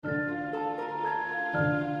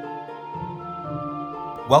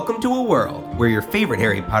Welcome to a world where your favorite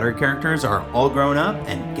Harry Potter characters are all grown up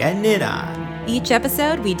and getting it on. Each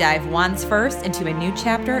episode, we dive wands first into a new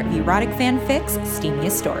chapter of erotic fanfic's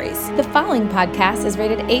steamiest stories. The following podcast is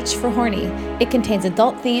rated H for horny. It contains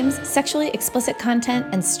adult themes, sexually explicit content,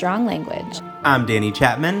 and strong language. I'm Danny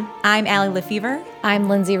Chapman. I'm Allie Lefevre. I'm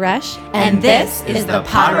Lindsay Rush. And this is the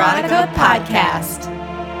Potterotica Podcast.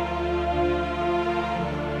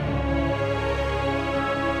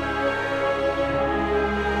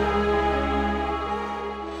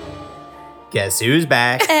 Guess who's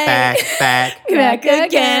back, back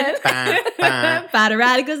again. Bah, bah,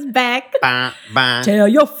 Potteratica's back. bah, bah, Tell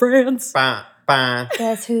your friends. bah, bah.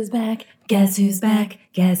 Guess who's back? Guess who's back?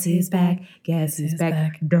 Guess who's back? Guess who's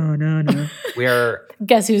back? Da-na-na. We are,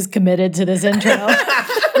 Guess who's committed to this intro?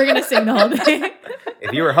 We're going to sing the whole thing.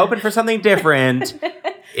 if you were hoping for something different,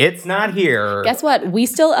 it's not here. Guess what? We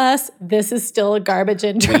still us. This is still a garbage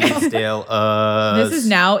intro. We still us. This is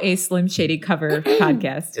now a Slim Shady cover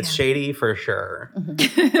podcast. It's shady for sure. We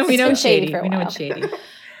know been it's shady. shady for a We know while. it's shady.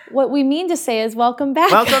 What we mean to say is welcome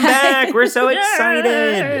back. Welcome guys. back. We're so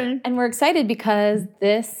excited. And we're excited because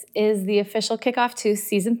this is the official kickoff to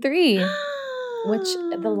season 3, which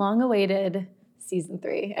the long-awaited season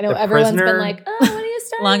 3. I know The everyone's prisoner- been like, oh, when are you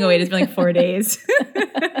starting? Long away. It's been like 4 days.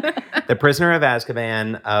 The Prisoner of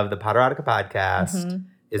Azkaban of the Potterotica Podcast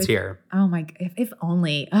is here. Oh my, if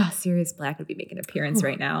only. Oh, Sirius Black would be making an appearance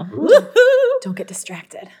right now. Don't get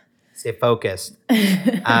distracted. Stay focused.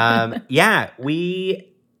 Yeah, we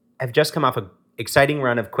have just come off an exciting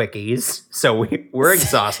run of quickies, so we're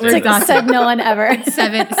exhausted. It's like said no one ever.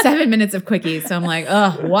 7 minutes of quickies. So I'm like,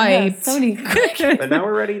 oh, wiped. So many But now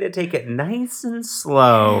we're ready to take it nice and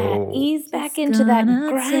slow. ease back into that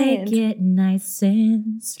grind. Take it nice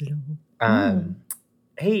and slow.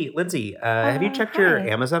 Hey, Lindsay, have you checked your hi.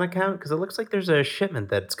 Amazon account? Because it looks like there's a shipment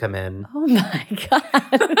that's come in. Oh my God.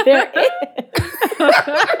 There is.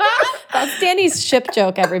 That's Danny's ship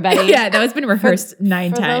joke, everybody. Yeah, that was been rehearsed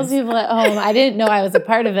 9 For times. those people at home, I didn't know I was a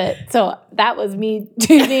part of it. So that was me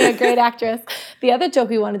being a great actress. The other joke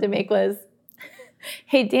we wanted to make was,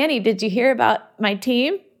 hey, Danny, did you hear about my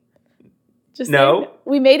team? Just No. saying,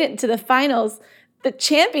 we made it to the finals, the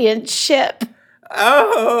championship.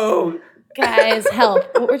 Oh! Guys, help.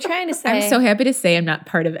 What we're trying to say. I'm so happy to say I'm not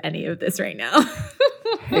part of any of this right now.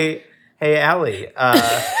 Hey, Allie.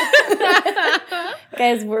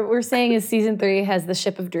 Guys, what we're saying is season 3 has the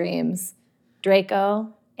ship of dreams.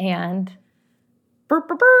 Draco and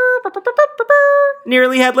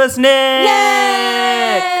Nearly Headless Nick!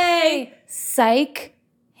 Yay! Psych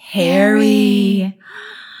Harry.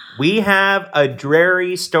 We have a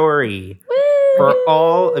dreary story for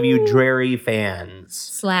all of you dreary fans.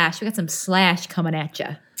 Slash. We got some slash coming at you.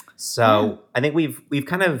 So I think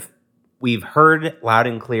we've heard loud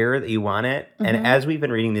and clear that you want it, and as we've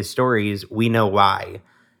been reading these stories, we know why,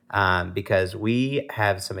 because we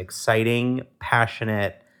have some exciting,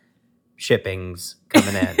 passionate shippings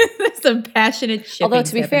coming in. Some passionate shipping. Although,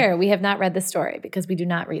 to be fair, we have not read the story because we do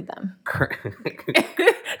not read them.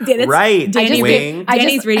 Right, Danny's, Wing.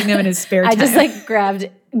 Danny's reading them in his spare time. I just grabbed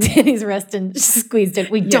Danny's wrist and just squeezed it.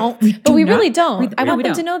 We don't, we but do we not. really don't. I no, want we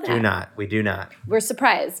them don't. to know that. We do not. We're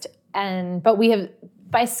surprised. But we have,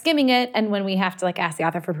 by skimming it, and when we have to ask the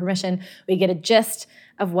author for permission, we get a gist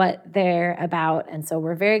of what they're about. And so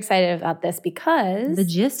we're very excited about this because the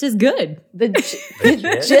gist is good. the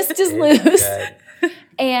gist is loose. Good.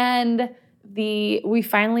 And we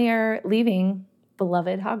finally are leaving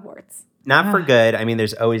beloved Hogwarts. Not for good. I mean,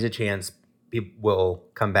 there's always a chance people will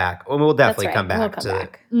come back. Well, we'll definitely right. come back We'll come to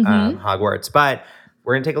back. Hogwarts. But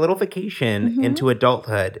we're going to take a little vacation into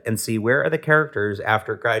adulthood and see where are the characters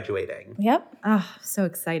after graduating. Yep. Oh, so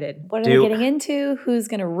excited. What are they getting into? Who's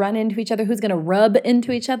going to run into each other? Who's going to rub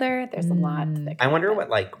into each other? There's a lot. I wonder what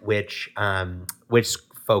which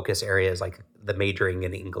focus areas the majoring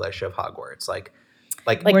in English of Hogwarts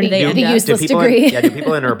Where do they end up? useless people degree. do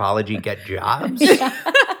people in herbology get jobs?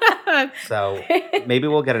 So maybe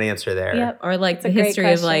we'll get an answer there. Yep. Or the a great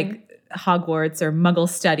history of question. Hogwarts or Muggle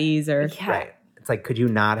studies or Yeah. Right. It's could you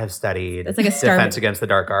not have studied It's like a starving- Defense Against the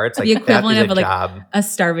Dark Arts? the equivalent that is of a job. a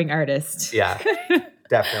starving artist. Yeah,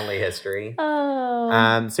 definitely history.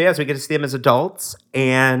 Oh. So we get to see them as adults,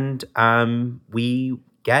 and we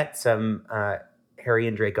get some Harry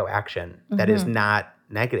and Draco action that is not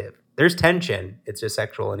negative. There's tension. It's just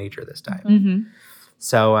sexual in nature this time. Mm-hmm.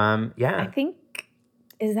 So I think,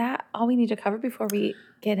 is that all we need to cover before we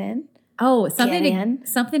get in? Oh, Get in.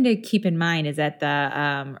 something to keep in mind is that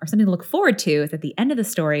or something to look forward to is at the end of the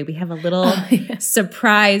story we have a little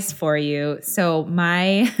surprise for you. So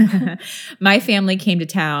my my family came to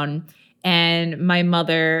town and my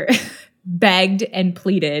mother begged and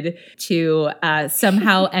pleaded to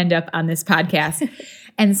somehow end up on this podcast.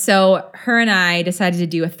 And so her and I decided to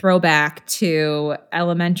do a throwback to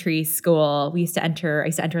elementary school. I used to enter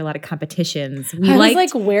a lot of competitions. I was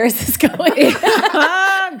like, where is this going?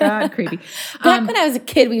 Oh, God, creepy. Back when I was a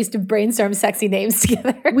kid, we used to brainstorm sexy names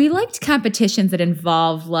together. We liked competitions that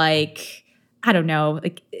involve like, I don't know,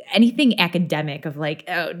 like anything academic of like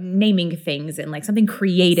naming things and like something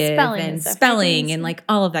creative and spelling and like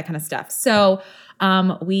all of that kind of stuff. So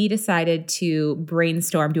we decided to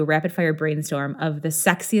do a rapid fire brainstorm of the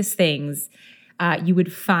sexiest things you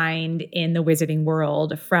would find in the wizarding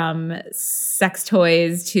world, from sex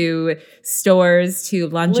toys to stores to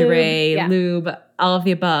lingerie, lube, all of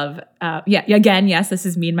the above. Again, yes, this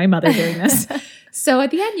is me and my mother doing this. So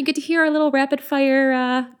at the end, you get to hear our little rapid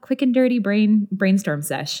fire, quick and dirty brainstorm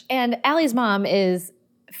sesh. And Allie's mom is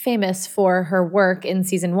famous for her work in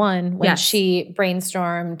season 1 when she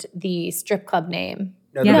brainstormed the strip club name.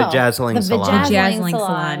 No, the Bejazzling Salon. The Bejazzling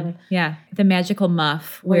Salon. Yeah. The magical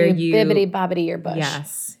muff where you bibbity bobbity your bush.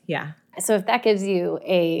 Yes. Yeah. So if that gives you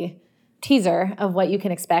a teaser of what you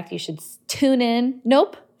can expect, you should tune in.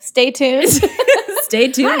 Nope. Stay tuned.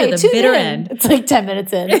 Stay tuned to the bitter end. It's like 10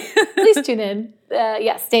 minutes in. Please tune in.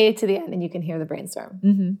 Stay to the end and you can hear the brainstorm.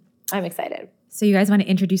 Mm-hmm. I'm excited. So you guys want to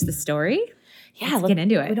introduce the story? Yeah. Let's get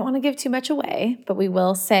into it. We don't want to give too much away, but we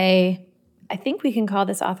will say, I think we can call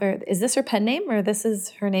this author, is this her pen name or this is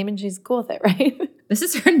her name and she's cool with it, right? This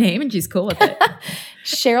is her name and she's cool with it.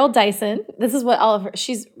 Cheryl Dyson. This is what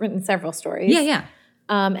she's written several stories. Yeah.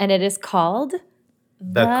 And it is called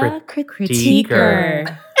The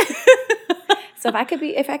Critiquer. So if I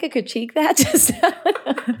could critique that, just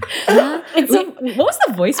what was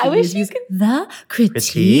the voice? I wish you could. The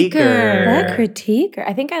Critiquer. The Critiquer.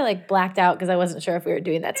 I think I like blacked out because I wasn't sure if we were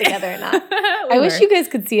doing that together or not. I wish you guys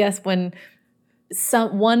could see us when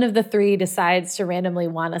one of the three decides to randomly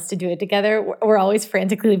want us to do it together. We're always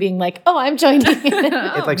frantically being like, "Oh, I'm joining."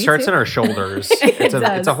 It like starts in our shoulders.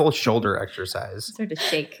 It's a whole shoulder exercise. Start to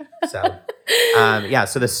shake. So,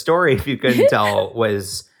 so the story, if you couldn't tell,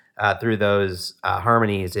 was through those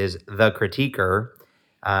harmonies is The Critiquer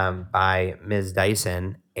by Ms.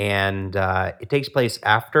 Dyson. And it takes place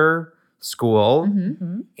after school.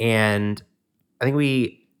 Mm-hmm. And I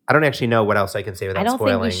think I don't actually know what else I can say without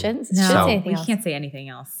spoiling. I don't think we shouldn't say anything else. We can't say anything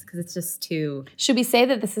else because it's just too... Should we say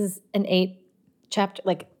that this is an 8-chapter,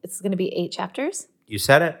 like it's going to be 8 chapters? You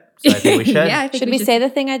said it, so I think we should. I think we say the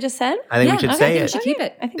thing I just said? I think we should say it. We should keep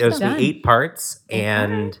it. I think There's 8 parts,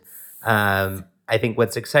 and I think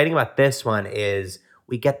what's exciting about this one is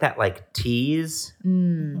we get that like tease,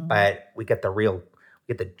 but we get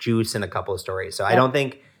the juice in a couple of stories. So I don't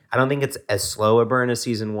think it's as slow a burn as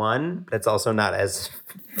season 1, but it's also not as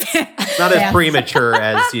premature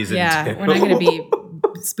as season 2. Yeah, we're not going to be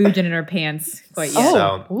spooging in our pants quite yet.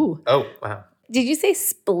 Oh, wow. Did you say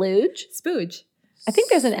splooge? Spooge. I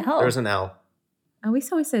think there's an L. There's an L. Oh, we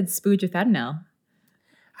always said spooge without an L.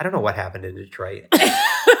 I don't know what happened in Detroit.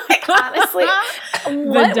 Honestly,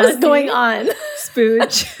 what was going on?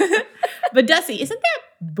 Spooge. But Dusty, isn't that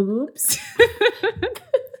boobs?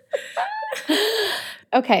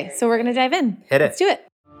 Okay, so we're going to dive in. Hit it. Let's do it.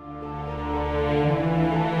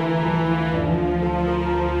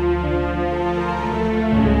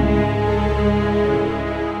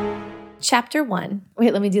 Chapter 1.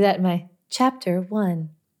 Wait, let me do that in my Chapter 1.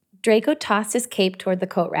 Draco tossed his cape toward the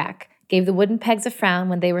coat rack, gave the wooden pegs a frown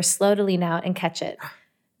when they were slow to lean out and catch it.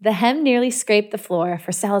 The hem nearly scraped the floor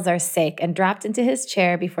for Salazar's sake and dropped into his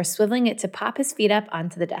chair before swiveling it to pop his feet up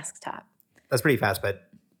onto the desktop. That's pretty fast, but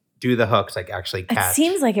do the hooks like actually catch. It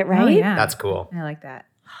seems like it, right? Oh, yeah. That's cool. I like that.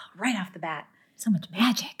 Right off the bat. So much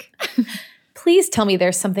magic. Please tell me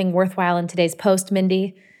there's something worthwhile in today's post,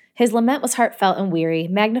 Mindy. His lament was heartfelt and weary,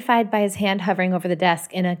 magnified by his hand hovering over the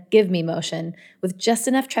desk in a give-me motion, with just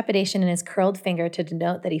enough trepidation in his curled finger to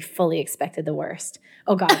denote that he fully expected the worst.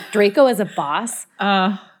 Oh, God. Draco as a boss?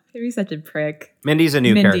 He's such a prick. Mindy's a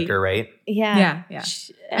new character, right? Yeah.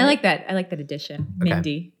 I like that. I like that addition. Okay.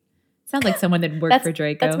 Mindy. Sounds like someone that worked for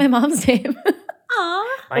Draco. That's my mom's name.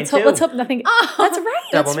 Aw. Let's hope nothing. Oh, that's right.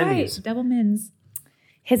 Double that's Mindy's. Right. Double Mins.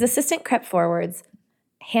 His assistant crept forwards,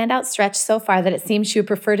 hand outstretched so far that it seemed she would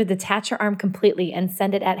prefer to detach her arm completely and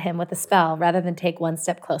send it at him with a spell rather than take one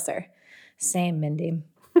step closer. Same, Mindy.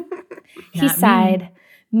 He sighed.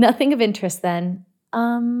 Nothing of interest then.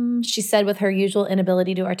 She said with her usual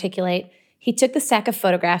inability to articulate. He took the stack of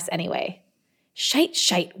photographs anyway.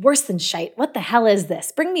 Shite, worse than shite. What the hell is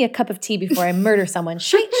this? Bring me a cup of tea before I murder someone.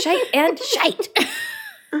 Shite, and shite.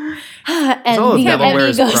 And the Devil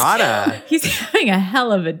Wears Prada. He's having a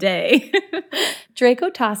hell of a day.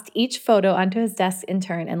 Draco tossed each photo onto his desk in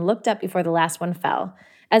turn and looked up before the last one fell.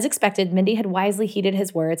 As expected, Mindy had wisely heeded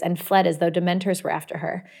his words and fled as though dementors were after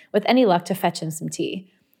her, with any luck to fetch him some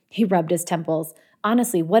tea. He rubbed his temples.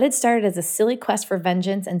 Honestly, what had started as a silly quest for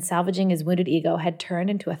vengeance and salvaging his wounded ego had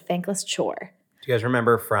turned into a thankless chore. Do you guys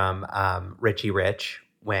remember from Richie Rich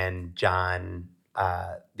when John,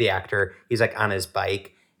 the actor, he's like on his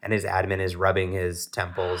bike and his admin is rubbing his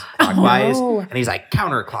temples clockwise, and he's like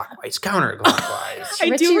counterclockwise.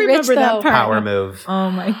 I do remember that part. Power move. Oh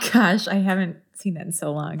my gosh, I haven't seen that in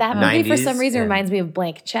so long. That movie for some reason reminds me of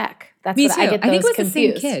Blank Check. That's me what too. I get those I think it was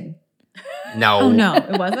confused. the same kid. No. Oh no,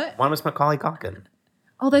 it wasn't? One was Macaulay Culkin.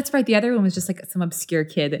 Oh, that's right. The other one was just like some obscure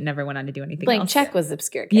kid that never went on to do anything Blank else. Check was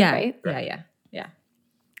obscure kid, right? Yeah.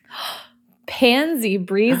 Pansy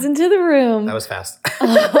breezed into the room. That was fast.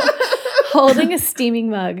 Holding a steaming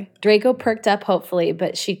mug. Draco perked up hopefully,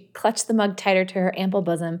 but she clutched the mug tighter to her ample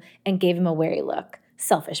bosom and gave him a wary look.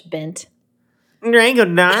 Selfish bint. Draco,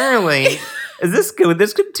 darling. Would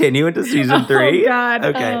this continue into season 3? Oh, God.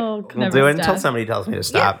 Okay. Oh, we'll do it until somebody tells me to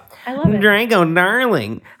stop. Yeah, I love it. Draco,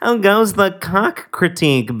 darling. How goes the cock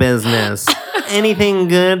critique business? Anything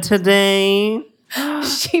good today?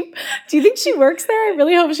 Do you think she works there? I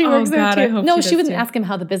really hope she works there too. I hope No, she she does wouldn't too. ask him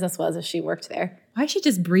how the business was if she worked there. Why is she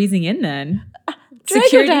just breezing in then?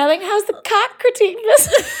 Draco, darling, how's the cock critique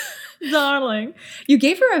business? Darling. You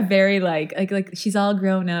gave her a very like she's all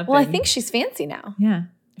grown up. Well, I think she's fancy now. Yeah.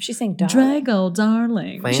 If she's saying darling. Draco,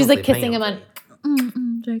 darling. She's like kissing him on.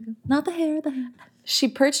 Draco. Not the hair, the hand. She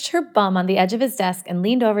perched her bum on the edge of his desk and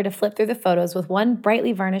leaned over to flip through the photos with one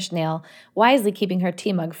brightly varnished nail, wisely keeping her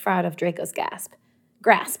tea mug far out of Draco's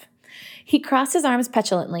grasp. He crossed his arms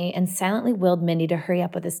petulantly and silently willed Mindy to hurry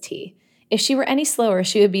up with his tea. If she were any slower,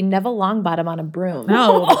 she would be Neville Longbottom on a broom.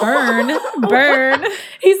 No, burn.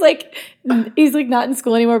 He's like not in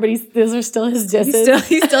school anymore, but those are still his disses.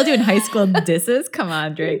 He's still doing high school disses. Come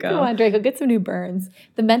on, Draco. Come on, Draco, get some new burns.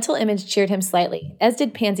 The mental image cheered him slightly, as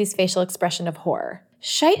did Pansy's facial expression of horror.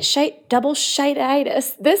 Shite, double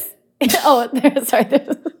shite-itis. There's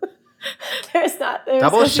not.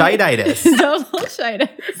 Double shite-itis. Double shite. There's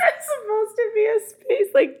supposed to be a space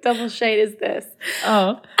like double shite is this.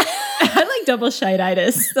 Oh. I like double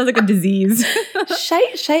shite-itis. Sounds like a disease.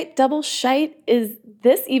 Shite, double shite. Is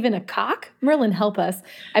this even a cock? Merlin, help us.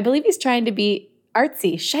 I believe he's trying to be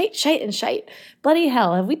artsy. Shite, and shite. Bloody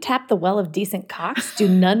hell, have we tapped the well of decent cocks? Do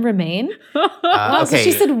none remain? Wow, so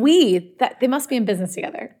she said we. They must be in business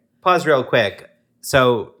together. Pause real quick.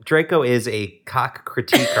 So Draco is a cock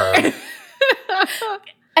critiquer.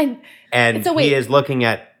 and so wait. He is looking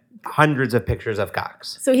at hundreds of pictures of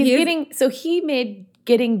cocks. So he made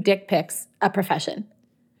getting dick pics a profession.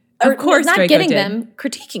 Of course, not Draco getting did. them,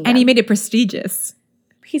 critiquing them. And he made it prestigious.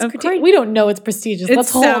 He's we don't know it's prestigious.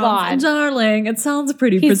 Let's hold on. Darling, it sounds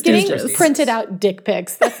pretty he's prestigious. Getting printed out dick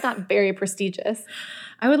pics. That's not very prestigious.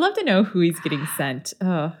 I would love to know who he's getting sent.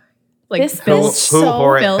 Oh, like this Filch. Who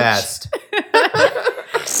wore it Filch. best?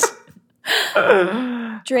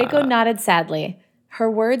 Draco nodded sadly. Her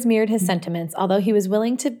words mirrored his sentiments, although he was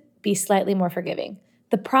willing to be slightly more forgiving.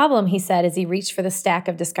 The problem, he said as he reached for the stack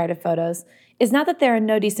of discarded photos, is not that there are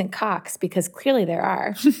no decent cocks, because clearly there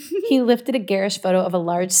are. He lifted a garish photo of a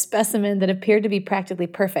large specimen that appeared to be practically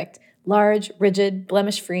perfect, large, rigid,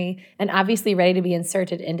 blemish-free, and obviously ready to be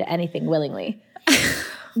inserted into anything willingly.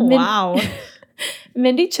 Wow.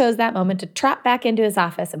 Mindy chose that moment to trot back into his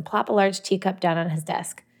office and plop a large teacup down on his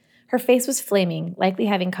desk. Her face was flaming, likely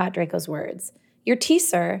having caught Draco's words. Your tea,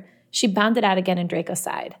 sir. She bounded out again in Draco's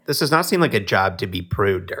side. This does not seem like a job to be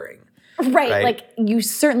prude during. Right. Like you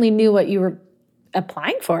certainly knew what you were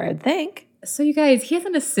applying for, I'd think. So you guys, he has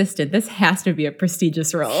an assistant. This has to be a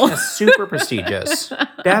prestigious role. Yeah, super prestigious.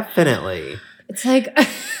 Definitely. It's like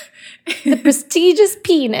the prestigious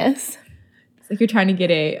penis. It's like you're trying to get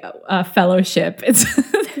a fellowship.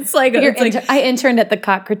 It's like I interned at the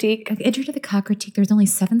cock critique. I entered at the cock critique. There's only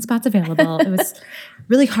 7 spots available. It was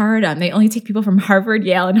really hard. They only take people from Harvard,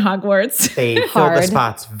 Yale, and Hogwarts. They filled the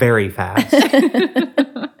spots very fast.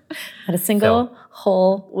 Not a single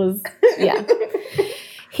hole was, yeah.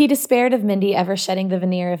 He despaired of Mindy ever shedding the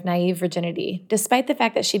veneer of naive virginity, despite the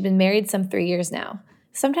fact that she'd been married some 3 years now.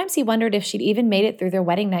 Sometimes he wondered if she'd even made it through their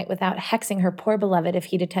wedding night without hexing her poor beloved if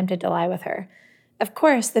he'd attempted to lie with her. Of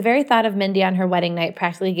course, the very thought of Mindy on her wedding night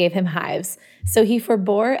practically gave him hives, so he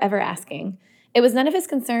forbore ever asking. It was none of his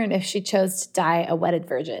concern if she chose to die a wedded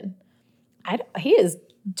virgin. He is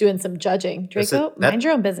doing some judging. Draco, mind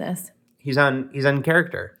your own business. He's on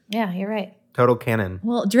character. Yeah, you're right. Total canon.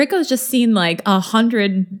 Well, Draco's just seen like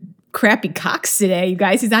 100 crappy cocks today, you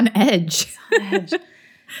guys. He's on edge.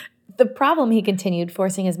 The problem, he continued,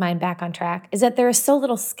 forcing his mind back on track, is that there is so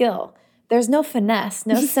little skill. There's no finesse,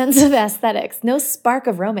 no sense of aesthetics, no spark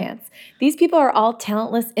of romance. These people are all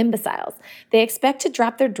talentless imbeciles. They expect to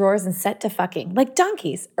drop their drawers and set to fucking, like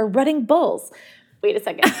donkeys or rutting bulls. Wait a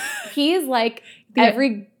second. He is like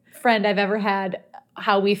every friend I've ever had,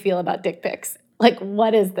 how we feel about dick pics. Like,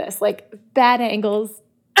 what is this? Like, bad angles.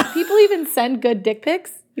 People even send good dick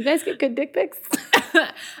pics? You guys get good dick pics?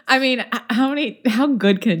 I mean, how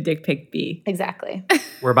good can a dick pic be? Exactly.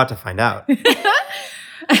 We're about to find out.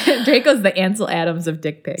 Draco's the Ansel Adams of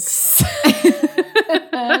dick pics. Episode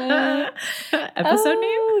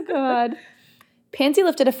name? Oh, God. Pansy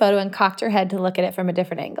lifted a photo and cocked her head to look at it from a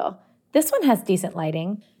different angle. This one has decent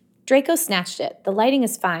lighting. Draco snatched it. The lighting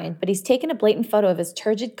is fine, but he's taken a blatant photo of his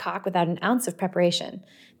turgid cock without an ounce of preparation.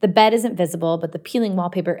 The bed isn't visible, but the peeling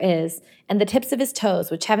wallpaper is, and the tips of his toes,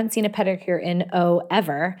 which haven't seen a pedicure in,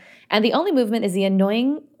 ever. And the only movement is the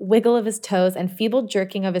annoying wiggle of his toes and feeble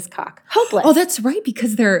jerking of his cock. Hopeless. Oh, that's right,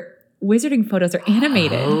 because their wizarding photos are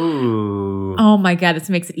animated. Oh my God, this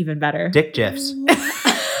makes it even better. Dick GIFs.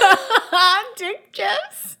 Dick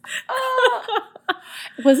GIFs.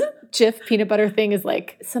 Wasn't GIF peanut butter thing is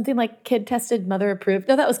like something like kid tested, mother approved?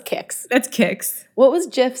 No, that was Kix. That's Kix. What was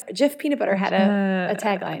GIF? GIF peanut butter had a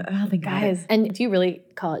tagline. I don't think Guys, and do you really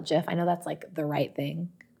call it GIF? I know that's like the right thing.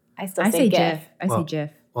 I say GIF. GIF. I say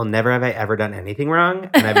GIF. Well, never have I ever done anything wrong,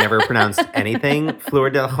 and I've never pronounced anything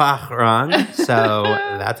fleur de la wrong, so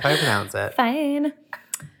that's how I pronounce it. Fine.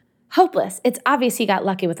 Hopeless. It's obvious he got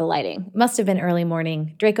lucky with the lighting. Must have been early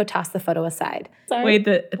morning. Draco tossed the photo aside. Sorry. Wait,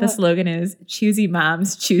 the slogan is choosy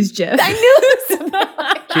moms, choose GIF. I knew this.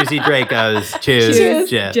 Choosy Dracos, choose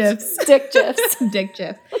GIFs. GIFs. Dick GIFs. Dick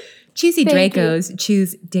GIF. Choosy Thank Dracos,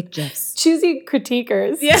 choose Dick GIFs. Choosy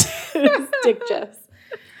critiquers. Yeah. Choose Dick GIFs.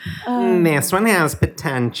 This one has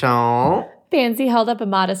potential. Pansy held up a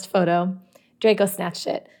modest photo. Draco snatched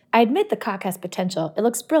it. I admit the cock has potential. It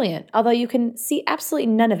looks brilliant, although you can see absolutely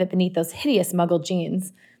none of it beneath those hideous muggle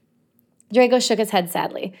jeans. Draco shook his head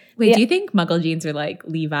sadly. Wait, do you think muggle jeans are like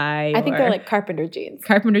Levi? I think they're like carpenter jeans.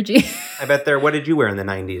 Carpenter jeans. I bet they're, what did you wear in the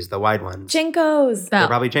 90s? The wide ones. Jinkos. They're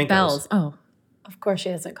probably Jenkos. Bells. Oh. Of course she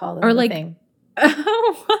doesn't call them Or like, thing.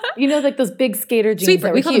 Oh, what? You know, like those big skater jeans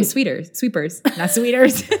that We were call huge. them sweepers, not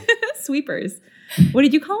sweeters. Sweepers. What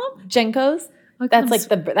did you call them? Jinkos? That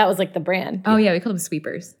was like the brand. Oh yeah, we call them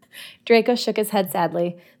sweepers. Draco shook his head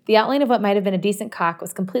sadly. The outline of what might have been a decent cock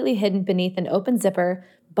was completely hidden beneath an open zipper,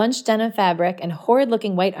 bunched denim fabric, and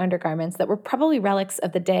horrid-looking white undergarments that were probably relics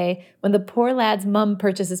of the day when the poor lad's mum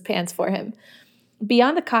purchased his pants for him.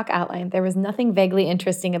 Beyond the cock outline, there was nothing vaguely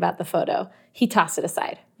interesting about the photo. He tossed it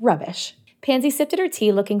aside. Rubbish. Pansy sipped at her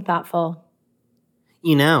tea, looking thoughtful.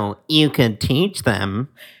 You know, you could teach them.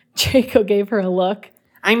 Draco gave her a look.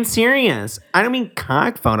 I'm serious. I don't mean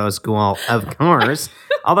cock photo school, of course.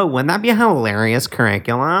 Although, wouldn't that be a hilarious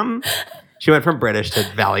curriculum? She went from British to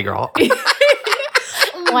Valley Girl. Draco,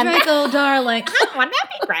 darling. Wouldn't that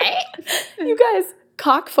be great? You guys,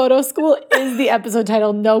 cock photo school is the episode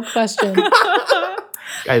title, no question.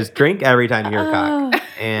 Guys, drink every time you hear cock,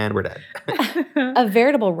 and we're dead. A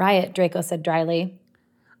veritable riot, Draco said dryly.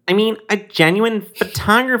 I mean, a genuine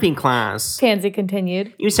photography class. Pansy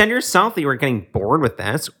continued. You said yourself that you were getting bored with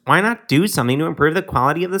this. Why not do something to improve the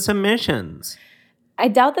quality of the submissions? I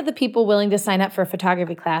doubt that the people willing to sign up for a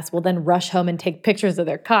photography class will then rush home and take pictures of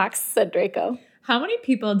their cocks, said Draco. How many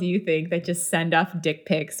people do you think that just send off dick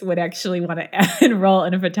pics would actually want to enroll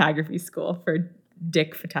in a photography school for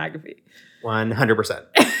dick photography? 100%.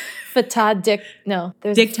 There's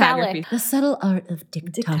Dictography. The subtle art of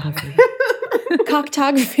dictography.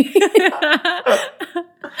 Cocktography.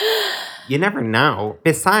 You never know.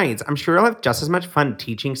 Besides, I'm sure you'll have just as much fun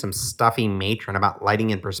teaching some stuffy matron about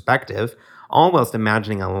lighting and perspective, all whilst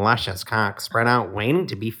imagining a luscious cock spread out waiting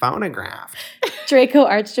to be photographed. Draco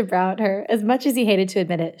arched a brow at her. As much as he hated to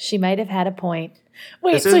admit it, she might have had a point.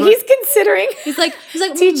 Wait, This so is he's considering He's like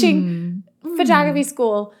teaching photography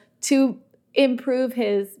school to improve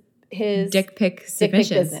his dick pic dick pic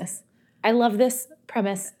submissions. business. I love this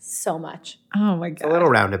premise so much. Oh my It's a god. little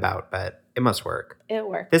roundabout, but it must work. It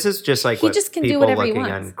worked. This is just like He what just can do people whatever he looking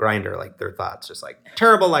wants. on Grindr, like their thoughts, just like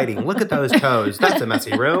terrible lighting. Look at those toes. That's a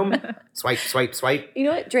messy room. Swipe, swipe, swipe. You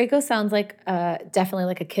know what? Draco sounds like definitely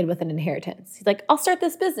like a kid with an inheritance. He's like, I'll start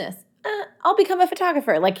this business. I'll become a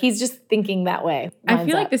photographer. Like he's just thinking that way. I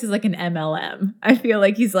feel like this is like an MLM. I feel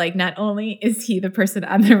like he's like, not only is he the person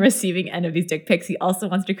on the receiving end of these dick pics, he also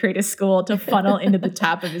wants to create a school to funnel into the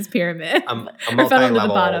top of his pyramid. A Or funnel into the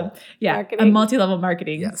bottom. Yeah, marketing. a multi-level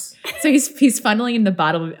marketing. Yes. So he's funneling in the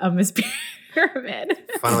bottom of his pyramid.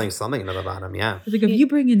 Funneling something into the bottom, yeah. It's like, if you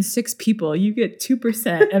bring in 6 people, you get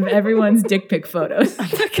 2% of everyone's dick pic photos. Oh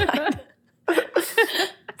my God.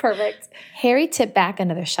 Perfect. Harry tipped back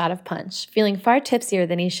another shot of punch, feeling far tipsier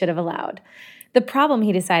than he should have allowed. The problem,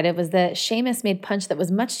 he decided, was that Seamus made punch that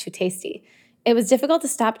was much too tasty. It was difficult to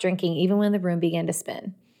stop drinking even when the room began to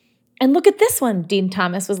spin. And look at this one! Dean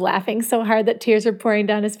Thomas was laughing so hard that tears were pouring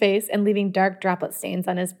down his face and leaving dark droplet stains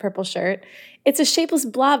on his purple shirt. It's a shapeless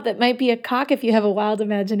blob that might be a cock if you have a wild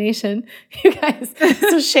imagination. You guys,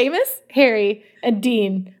 so Seamus, Harry, and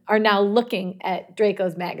Dean are now looking at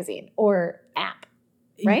Draco's magazine or app,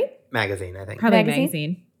 right? Magazine, I think. Probably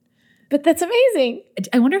magazine. But that's amazing.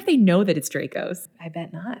 I wonder if they know that it's Draco's. I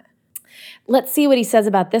bet not. Let's see what he says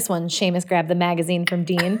about this one. Seamus grabbed the magazine from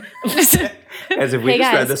Dean. As if we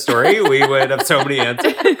just read the story, we would have so many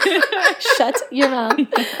answers. Shut your mouth.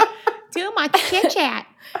 Too much chit-chat.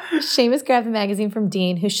 Seamus grabbed the magazine from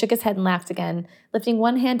Dean, who shook his head and laughed again, lifting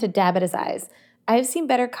one hand to dab at his eyes. I have seen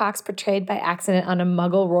better cocks portrayed by accident on a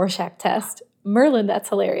Muggle Rorschach test. Merlin, that's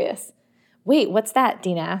hilarious. Wait, what's that?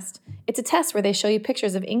 Dean asked. It's a test where they show you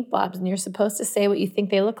pictures of ink blobs and you're supposed to say what you think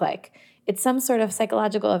they look like. It's some sort of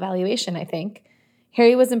psychological evaluation, I think.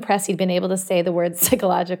 Harry was impressed he'd been able to say the word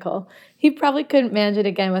psychological. He probably couldn't manage it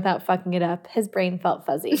again without fucking it up. His brain felt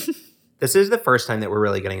fuzzy. This is the first time that we're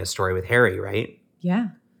really getting a story with Harry, right? Yeah.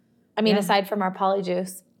 I mean, aside from our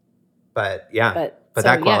polyjuice. But yeah. But so,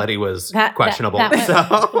 that quality was questionable.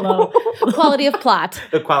 Low. Quality of plot.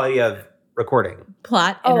 The quality of recording.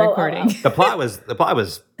 Plot and recording. The plot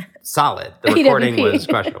was solid. The recording was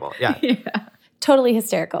questionable. Yeah. Totally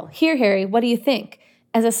hysterical. Here, Harry, what do you think?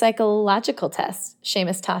 As a psychological test,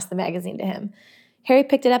 Seamus tossed the magazine to him. Harry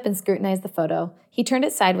picked it up and scrutinized the photo. He turned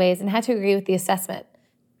it sideways and had to agree with the assessment.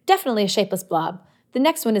 Definitely a shapeless blob. The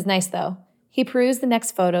next one is nice, though. He perused the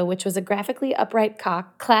next photo, which was a graphically upright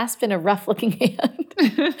cock clasped in a rough-looking hand.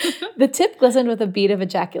 The tip glistened with a bead of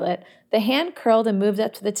ejaculate. The hand curled and moved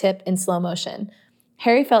up to the tip in slow motion.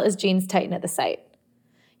 Harry felt his jeans tighten at the sight.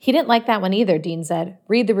 He didn't like that one either, Dean said.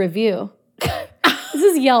 Read the review. This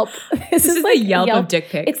is Yelp. This is like Yelp of dick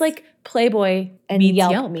pics. It's like Playboy and meets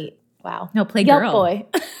Yelp meet. Wow. No, Playgirl. Yelp boy.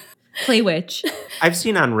 Playwitch. I've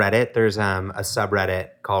seen on Reddit, there's a subreddit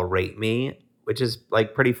called Rate Me, which is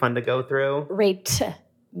like pretty fun to go through. Rate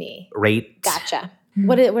me. Rate. Gotcha.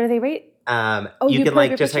 What do they rate? You can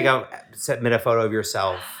like just submit a photo of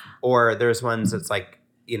yourself, or there's ones that's like,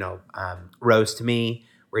 roast me,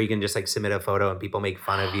 where you can just like submit a photo and people make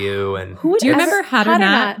fun of you. And do you remember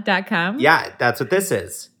hotornot.com? Yeah, that's what this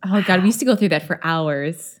is. Oh God, we used to go through that for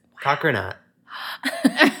hours. Cock or not?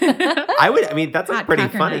 That's like pretty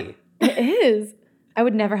funny. It is. I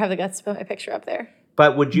would never have the guts to put my picture up there.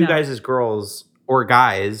 But would you guys as girls or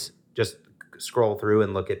guys just scroll through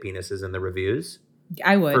and look at penises in the reviews?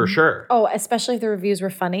 I would. For sure. Oh, especially if the reviews were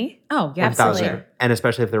funny. Oh, yeah, absolutely. And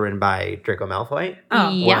especially if they're written by Draco Malfoy. Oh,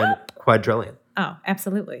 yeah. Quadrillion. Oh,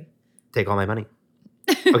 absolutely. Take all my money.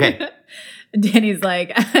 Okay. Danny's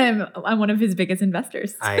like, I'm one of his biggest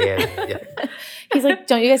investors. Yeah. He's like,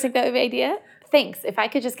 don't you guys think that would be an idea? Thanks. If I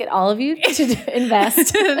could just get all of you to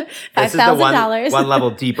invest $5,000. One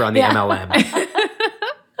level deeper on the MLM.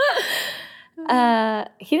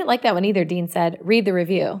 He didn't like that one either, Dean said. Read the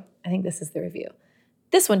review. I think this is the review.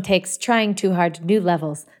 This one takes trying too hard to new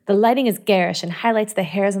levels. The lighting is garish and highlights the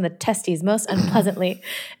hairs on the testes most unpleasantly.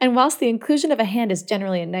 And whilst the inclusion of a hand is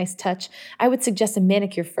generally a nice touch, I would suggest a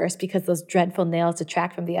manicure first because those dreadful nails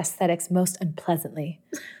detract from the aesthetics most unpleasantly.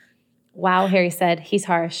 Wow, Harry said. He's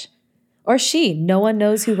harsh. Or she. No one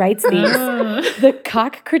knows who writes these. The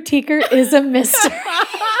cock critiquer is a mystery.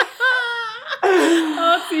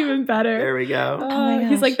 Oh, it's even better. There we go. Oh my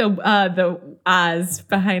gosh. He's like the Oz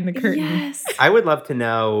behind the curtain. Yes. I would love to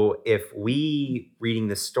know if we reading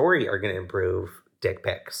this story are going to improve dick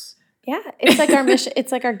pics. Yeah, it's like our mission.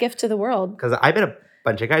 It's like our gift to the world. Because I bet a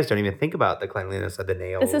bunch of guys don't even think about the cleanliness of the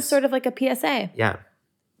nails. This is sort of like a PSA. Yeah.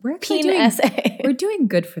 We're actually we're doing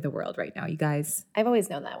good for the world right now, you guys. I've always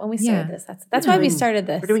known that when we started this. That's why we started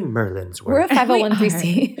this. We're doing Merlin's work. We're a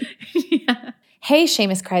 501(c)(3). Yeah. Hey,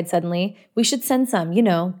 Seamus cried suddenly. We should send some,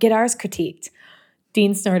 get ours critiqued.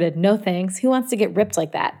 Dean snorted. No thanks. Who wants to get ripped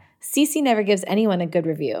like that? Cece never gives anyone a good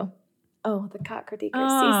review. Oh, the cock critiquer,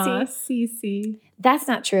 Cece. That's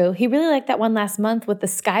not true. He really liked that one last month with the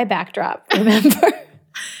sky backdrop, remember?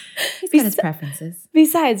 He's got his preferences.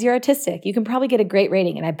 Besides, you're artistic. You can probably get a great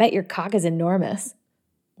rating, and I bet your cock is enormous.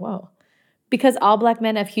 Whoa. Because all black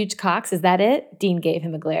men have huge cocks, is that it? Dean gave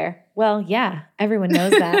him a glare. Well, yeah, everyone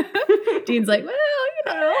knows that. Dean's like, well,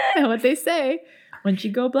 know what they say. Once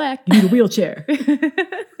you go black, you need a wheelchair.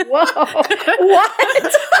 Whoa. What?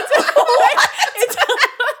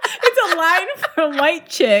 It's a line from White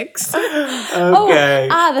Chicks. Okay.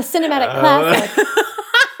 The cinematic classic.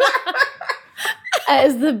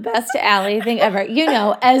 Is the best Allie thing ever.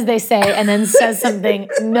 As they say, and then says something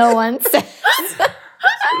no one says.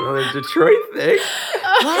 Another Detroit thing.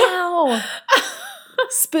 Wow.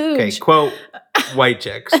 Spooge. Okay, quote White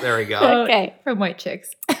Chicks. There we go. Okay. From White Chicks.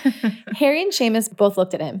 Harry and Seamus both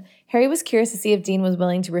looked at him. Harry was curious to see if Dean was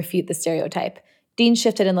willing to refute the stereotype. Dean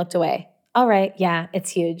shifted and looked away. All right, yeah,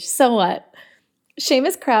 it's huge. So what?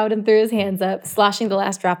 Seamus crowed and threw his hands up, sloshing the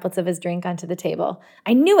last droplets of his drink onto the table.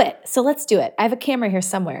 I knew it, so let's do it. I have a camera here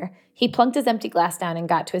somewhere. He plunked his empty glass down and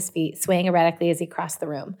got to his feet, swaying erratically as he crossed the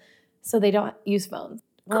room. So they don't use phones.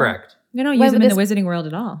 Well, Correct. They don't use them in the wizarding world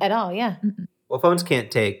at all. At all, yeah. Well, phones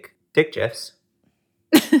can't take dick gifs,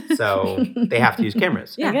 so they have to use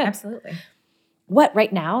cameras. Yeah, Okay. absolutely. What,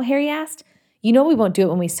 right now? Harry asked. You know we won't do it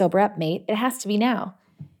when we sober up, mate. It has to be now.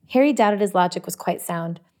 Harry doubted his logic was quite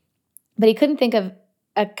sound, but he couldn't think of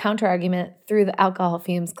a counter-argument through the alcohol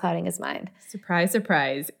fumes clouding his mind. Surprise,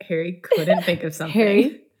 surprise. Harry couldn't think of something.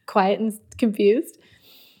 Harry, quiet and confused.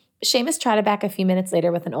 Seamus trotted back a few minutes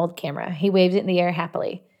later with an old camera. He waved it in the air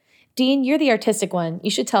happily. Dean, you're the artistic one.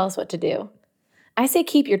 You should tell us what to do. I say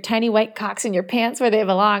keep your tiny white cocks in your pants where they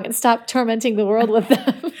belong and stop tormenting the world with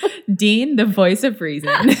them. Dean, the voice of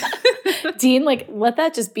reason. Dean, let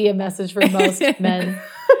that just be a message for most men.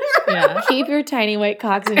 Yeah. Keep your tiny white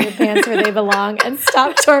cocks in your pants where they belong and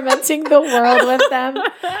stop tormenting the world with them.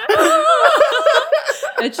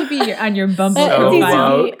 That should be on your Bumble So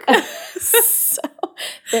profile. woke. So,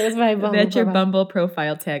 there's my Bumble That's your profile. Bumble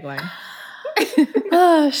profile tagline.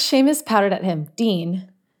 Seamus pouted at him. Dean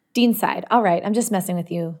sighed. All right, I'm just messing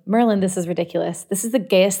with you. Merlin, this is ridiculous. This is the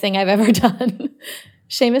gayest thing I've ever done.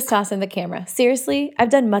 Seamus tossed in the camera. Seriously? I've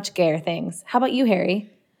done much gayer things. How about you, Harry?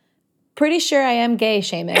 Pretty sure I am gay,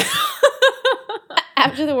 Seamus.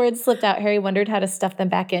 After the words slipped out, Harry wondered how to stuff them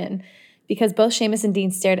back in because both Seamus and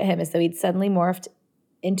Dean stared at him as though he'd suddenly morphed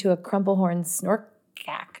into a crumplehorn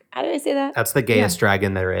snorkack. How did I say that? That's the gayest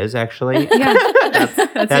dragon there is, actually. Yeah. That's the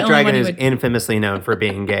That only dragon one you is would- infamously known for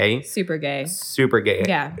being gay. super gay. Super gay.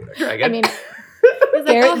 Yeah. Dragon. I mean, "Oh,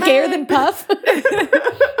 gayer hey." than Puff.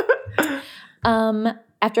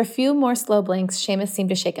 After a few more slow blinks, Seamus seemed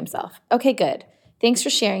to shake himself. Okay, good. Thanks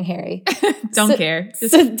for sharing, Harry. Don't care.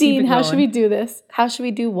 Just So, keep Dean, it how should going. we do this? How should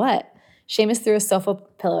we do what? Seamus threw a sofa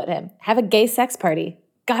pillow at him. Have a gay sex party.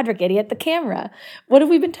 Godric, idiot, the camera. What have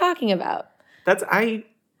we been talking about?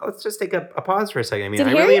 Let's just take a pause for a second. I mean, Did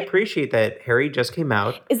I really Harry- appreciate that Harry just came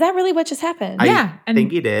out. Is that really what just happened? Yeah, I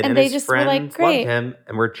think he did. and And they his just were friends like, great. loved him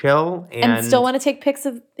and we're chill. and still want to take pics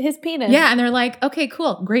of his penis. Yeah, and they're like, okay,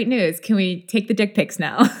 cool, great news. Can we take the dick pics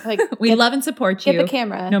now? Like, we get- love and support Get you the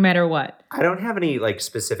camera. no matter what. I don't have any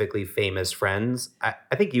specifically famous friends. I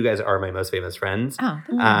think you guys are my most famous friends. Oh,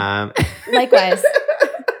 Likewise.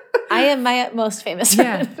 I am my most famous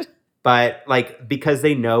Yeah. friend. But because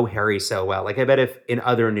they know Harry so well, I bet if in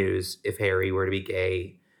other news, if Harry were to be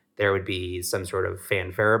gay, there would be some sort of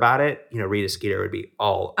fanfare about it. Rita Skeeter would be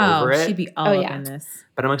all over it. she'd be all Oh, up yeah. in this.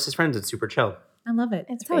 But amongst his friends, it's super chill. I love it.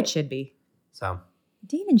 It's That's how it great. should be. So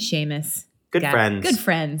Dean and Seamus. good friends. Good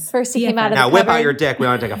friends. First he came out of Now the whip out cupboard. your dick. We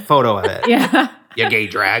want to take a photo of it. Yeah. You gay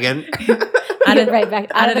dragon. Right back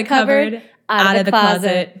out of the cupboard, out of the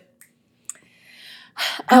closet.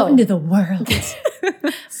 out Oh. into the world.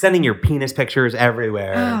 Sending your penis pictures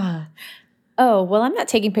everywhere. Ah. Oh, well, I'm not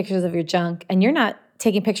taking pictures of your junk, and you're not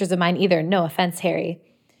taking pictures of mine either. No offense, Harry.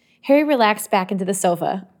 Harry relaxed back into the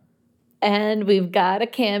sofa. And we've got a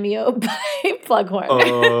cameo by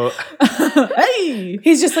Plughorn. Hey.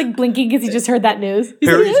 He's just blinking because he just heard that news.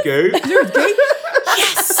 Harry's gay.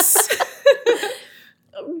 Yes!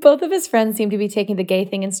 Both of his friends seem to be taking the gay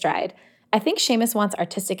thing in stride. I think Seamus wants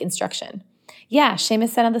artistic instruction. Yeah, Seamus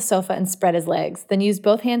sat on the sofa and spread his legs, then used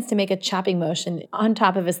both hands to make a chopping motion on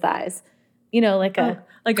top of his thighs. Like a...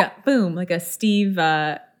 Like a boom, like a Steve.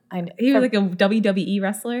 He was like a WWE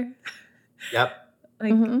wrestler. Yep.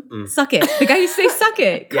 Suck it. The guy used to say "suck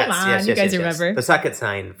it." Come on, yes, you guys yes. remember? The suck it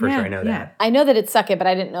sign, for sure. I know that. I know that it's Suck It, but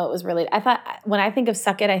I didn't know it was related. I thought when I think of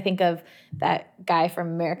Suck It, I think of that guy from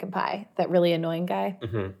American Pie, that really annoying guy.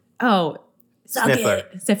 Oh, suck Sniffler.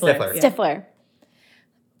 it. Stifler. Yeah. Stifler.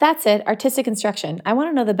 That's it, artistic instruction. I want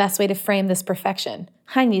to know the best way to frame this perfection.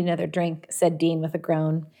 I need another drink, said Dean with a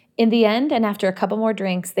groan. In the end, and after a couple more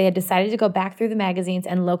drinks, they had decided to go back through the magazines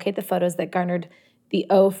and locate the photos that garnered the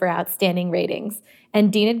O for outstanding ratings.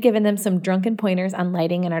 And Dean had given them some drunken pointers on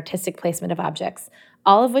lighting and artistic placement of objects,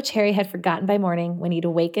 all of which Harry had forgotten by morning when he'd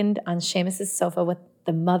awakened on Seamus's sofa with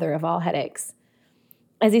the mother of all headaches.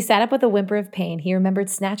 As he sat up with a whimper of pain, he remembered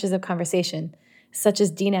snatches of conversation, such as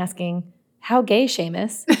Dean asking, How gay,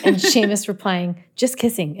 Seamus? And Seamus replying, just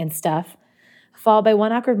kissing and stuff. Followed by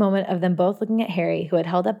one awkward moment of them both looking at Harry, who had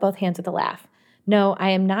held up both hands with a laugh. No, I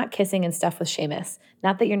am not kissing and stuff with Seamus.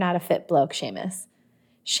 Not that you're not a fit bloke, Seamus.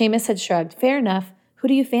 Seamus had shrugged. Fair enough. Who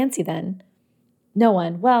do you fancy then? No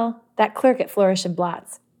one. Well, that clerk at Flourish and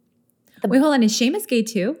Blots. Wait, hold on. Is Seamus gay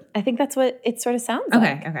too? I think that's what it sort of sounds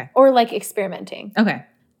like. Okay. Or like experimenting. Okay.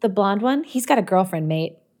 The blonde one, he's got a girlfriend,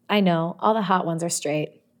 mate. I know. All the hot ones are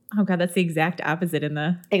straight. Oh, God, that's the exact opposite in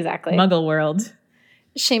the Exactly. Muggle world.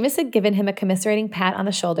 Seamus had given him a commiserating pat on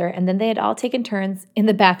the shoulder, and then they had all taken turns in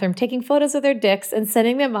the bathroom taking photos of their dicks and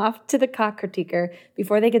sending them off to the cock critiquer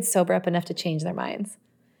before they could sober up enough to change their minds.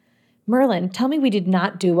 Merlin, tell me we did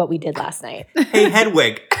not do what we did last night. Hey,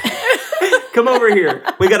 Hedwig, come over here.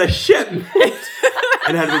 We got a shipment.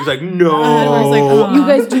 And Hedwig's like, no. Hedwig's like, oh. You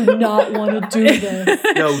guys do not want to do this.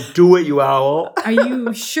 No, do it, you owl. Are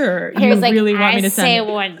you sure Harry's you like, really want me to say send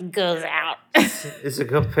what goes out. It's a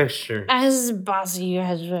good picture. As bossy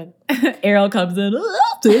Hedwig. Errol comes in.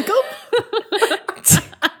 I'll take him.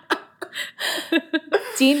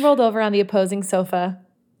 Dean rolled over on the opposing sofa,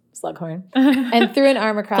 Slughorn, and threw an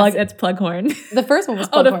arm across. That's Plughorn. The first one was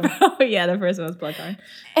Plughorn. The first one was Plughorn.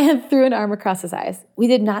 And threw an arm across his eyes. We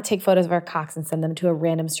did not take photos of our cocks and send them to a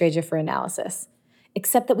random stranger for analysis.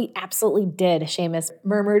 Except that we absolutely did, Seamus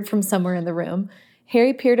murmured from somewhere in the room.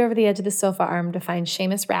 Harry peered over the edge of the sofa arm to find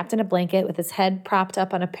Seamus wrapped in a blanket with his head propped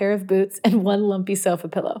up on a pair of boots and one lumpy sofa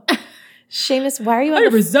pillow. Seamus, why are you on I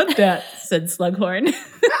resent that, said Slughorn.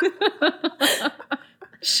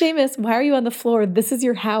 Seamus, why are you on the floor? This is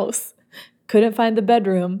your house. Couldn't find the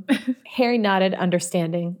bedroom. Harry nodded,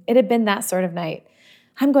 understanding. It had been that sort of night.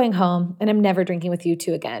 I'm going home, and I'm never drinking with you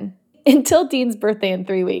two again. Until Dean's birthday in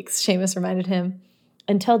 3 weeks, Seamus reminded him.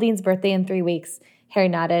 Until Dean's birthday in 3 weeks, Harry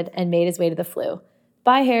nodded and made his way to the flue.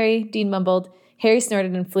 Bye, Harry, Dean mumbled. Harry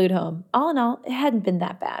snorted and flew home. All in all, it hadn't been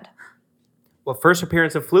that bad. Well, first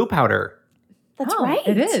appearance of flue powder. That's right.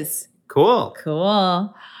 It is. Cool.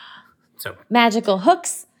 Cool. So Magical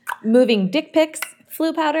hooks, moving dick pics,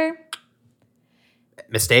 flue powder.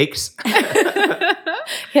 mistakes.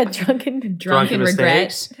 Yeah, drunken regret.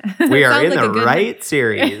 Mistakes. We are in Sounds the like a right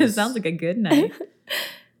series. It sounds like a good night.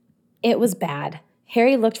 It was bad.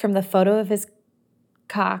 Harry looked from the photo of his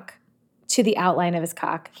cock to the outline of his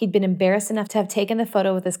cock. He'd been embarrassed enough to have taken the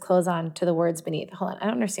photo with his clothes on to the words beneath. Hold on, I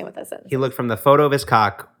don't understand what that says. He looked from the photo of his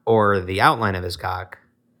cock or the outline of his cock.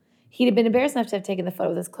 He'd have been embarrassed enough to have taken the photo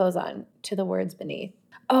with his clothes on to the words beneath.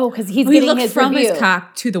 Oh, because he's He getting looked his from review. his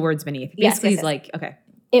cock to the words beneath. Yes, Basically, yes, he's yes. like, okay.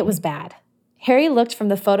 It was bad. Harry looked from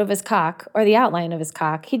the photo of his cock or the outline of his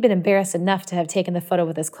cock. He'd been embarrassed enough to have taken the photo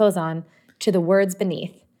with his clothes on to the words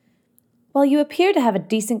beneath. While you appear to have a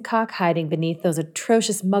decent cock hiding beneath those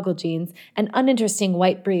atrocious muggle jeans and uninteresting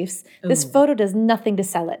white briefs, this photo does nothing to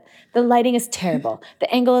sell it. The lighting is terrible. The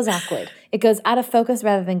angle is awkward. It goes out of focus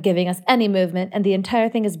rather than giving us any movement, and the entire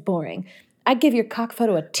thing is boring. I'd give your cock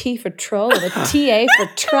photo a T for troll and a TA for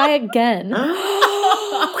try again.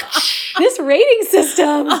 This rating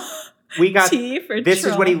system. We got T for this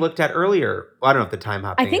troll. is what he looked at earlier. Well, I don't know if the time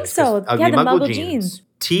hopping I think is, 'cause so. ugly Yeah, the muggle muggle jeans.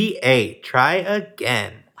 TA, try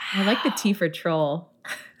again. I like the T for troll.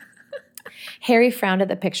 Harry frowned at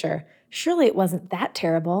the picture. Surely it wasn't that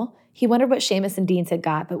terrible. He wondered what Seamus and Deans had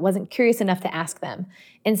got, but wasn't curious enough to ask them.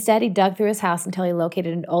 Instead, he dug through his house until he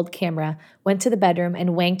located an old camera, went to the bedroom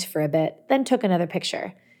and wanked for a bit, then took another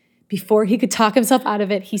picture. Before he could talk himself out of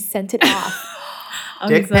it, he sent it off.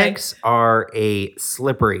 Dick pics are a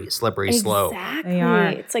slippery slope. Exactly. They are.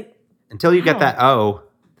 It's like, Until you get that O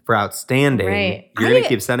for outstanding, Right. you're going to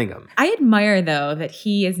keep sending them. I admire, though, that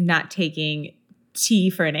he is not taking T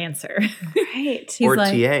for an answer. right. He's Or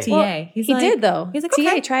like, TA. TA. Well, He's he like, did, though. He's like, TA,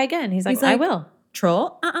 okay. try again. He's like, He's I like, will.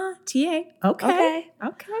 Troll? TA. Okay.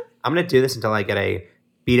 Okay. I'm going to do this until I get a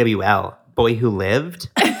BWL, Boy Who Lived.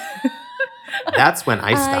 That's when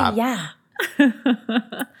I stop. Yeah.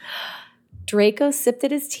 Draco sipped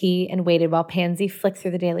at his tea and waited while Pansy flicked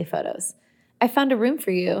through the daily photos. I found a room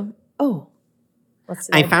for you. Oh. What's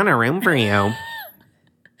I found a room for you.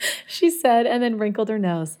 She said, and then wrinkled her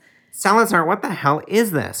nose. Salazar, what the hell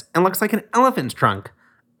is this? It looks like an elephant's trunk.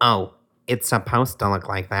 Oh, it's supposed to look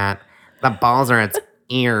like that. The balls are its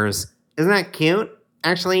ears. Isn't that cute?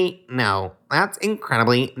 Actually, no. That's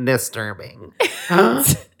incredibly disturbing.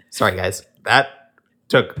 Sorry, guys. I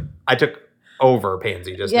took over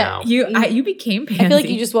Pansy just now. You became Pansy. I feel like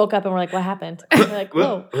you just woke up and were like, what happened? You're like,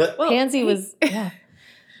 whoa. Pansy was,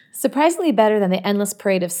 surprisingly better than the endless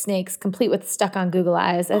parade of snakes, complete with stuck-on Google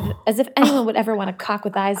eyes, as if anyone would ever want a cock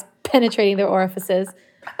with eyes penetrating their orifices.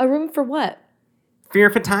 A room for what? For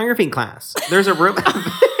your photography class. There's a room.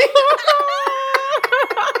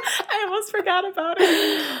 I almost forgot about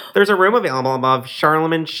it. There's a room available above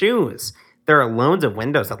Charlemagne's shoes. There are loads of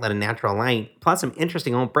windows that let in natural light, plus some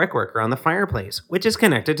interesting old brickwork around the fireplace, which is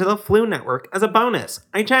connected to the Flu network as a bonus.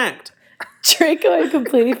 I checked. Draco had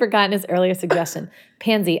completely forgotten his earlier suggestion.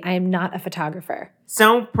 Pansy, I am not a photographer.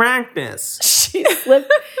 So practice. She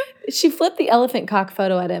flipped the elephant cock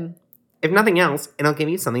photo at him. If nothing else, it'll give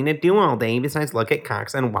you something to do all day besides look at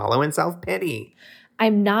cocks and wallow in self-pity.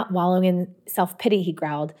 I'm not wallowing in self-pity, he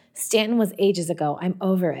growled. Stanton was ages ago. I'm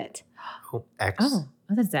over it. Oh, X. Oh,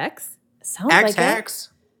 that's X? Sounds X like it. X.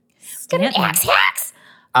 Got an X.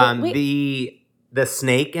 The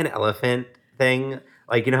snake and elephant thing,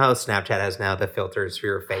 like, you know how Snapchat has now the filters for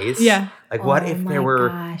your face? Yeah. Like, what if there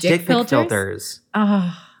were dick pic filters?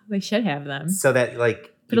 Oh, they should have them. So that,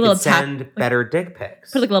 like, Put you a little could send better dick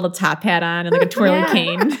pics. Put like a little top hat on and like a twirly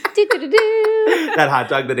cane. That hot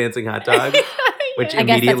dog, the dancing hot dog, which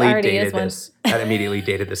immediately dated this. That immediately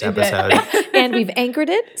dated this episode. And we've anchored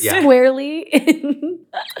it squarely in.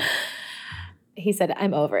 He said,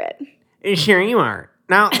 I'm over it. Sure you are.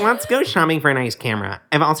 Now, let's go shopping for a nice camera.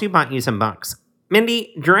 I've also bought you some books.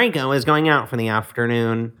 Mindy, Draco is going out for the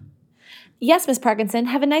afternoon. Yes, Miss Parkinson.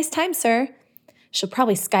 Have a nice time, sir. She'll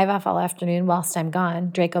probably skive off all afternoon whilst I'm gone,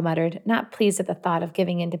 Draco muttered, not pleased at the thought of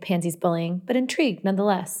giving in to Pansy's bullying, but intrigued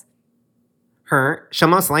nonetheless. She'll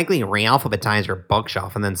most likely re-alphabetize your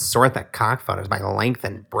bookshelf and then sort the cock photos by length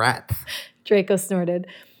and breadth. Draco snorted.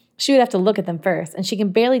 She would have to look at them first, and she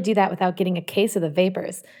can barely do that without getting a case of the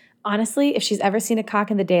vapors. Honestly, if she's ever seen a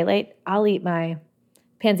cock in the daylight, I'll eat my...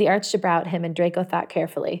 Pansy arched a brow at him, and Draco thought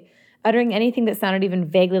carefully. Uttering anything that sounded even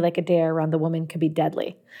vaguely like a dare around the woman could be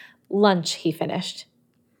deadly. Lunch, he finished.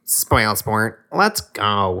 Spoil sport. Let's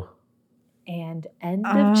go. And end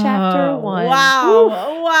of chapter 1. Wow.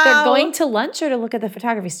 Wow. They're going to lunch or to look at the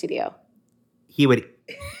photography studio? They're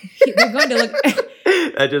going to look.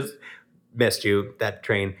 I just missed you, that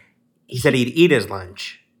train. He said he'd eat his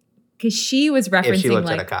lunch. Because she was referencing if she looked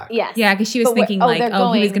like, at a cock. Yes. Yeah, because she was thinking he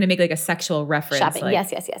was going to make like a sexual reference. Shopping. Like,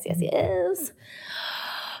 Yes.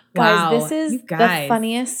 Wow. Guys, this is the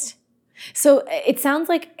funniest. So it sounds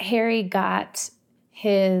like Harry got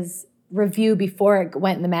his review before it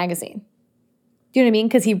went in the magazine. Do you know what I mean?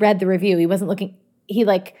 Because he read the review. He wasn't looking, he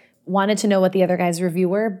like wanted to know what the other guys' review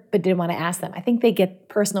were, but didn't want to ask them. I think they get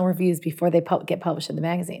personal reviews before they get published in the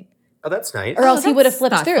magazine. Oh, that's nice. Or else he would have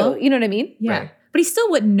flipped thoughtful. through. You know what I mean? Yeah. Right. But he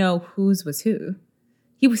still wouldn't know whose was who.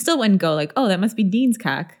 He still wouldn't go like, oh, that must be Dean's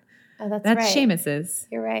cock. Oh, that's right. right. Seamus's.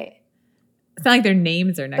 You're right. It's not like their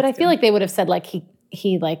names are next But I to feel him. like they would have said like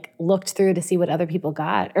he like looked through to see what other people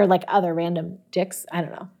got or like other random dicks. I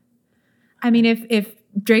don't know. I mean, if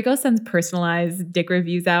Draco sends personalized dick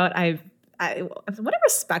reviews out, what a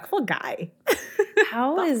respectful guy.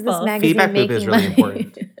 How is this magazine Feedback loop making is really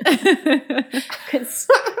money?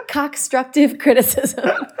 important. Constructive criticism.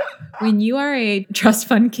 When you are a trust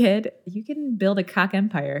fund kid, you can build a cock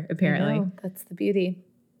empire, apparently. I know, that's the beauty.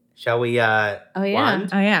 Shall we wand? Oh,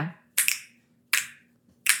 yeah.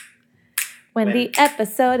 When the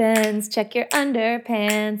episode ends, check your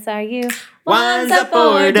underpants. Are you Wands up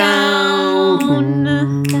or down?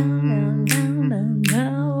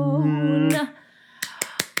 Down.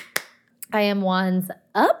 I am wands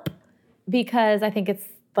up because I think it's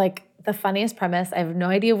like the funniest premise. I have no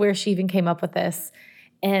idea where she even came up with this.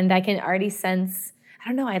 And I can already sense, I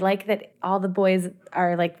don't know, I like that all the boys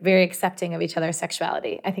are like very accepting of each other's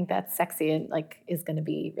sexuality. I think that's sexy and like is going to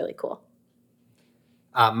be really cool.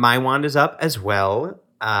 My wand is up as well.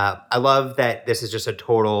 I love that this is just a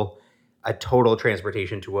total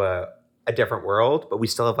transportation to a different world, but we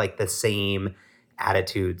still have like the same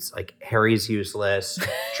attitudes. Like Harry's useless,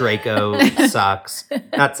 Draco sucks.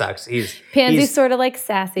 Not sucks. Pansy's sort of like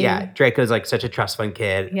sassy. Yeah, Draco's like such a trust fund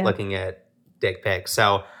kid looking at dick pics.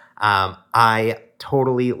 So I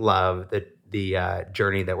totally love the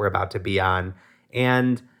journey that we're about to be on.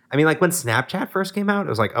 And I mean, like when Snapchat first came out, it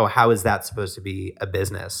was like, oh, how is that supposed to be a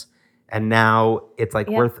business? And now it's like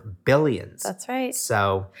worth billions. That's right.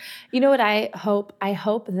 So, you know what I hope? I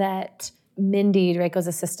hope that Mindy, Draco's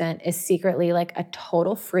assistant, is secretly like a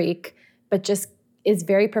total freak, but just is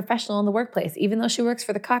very professional in the workplace. Even though she works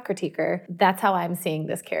for the cock critiquer, that's how I'm seeing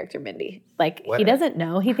this character, Mindy. Like, he doesn't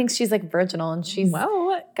know. He thinks she's like virginal and she's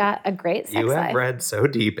got a great sex life. You have read so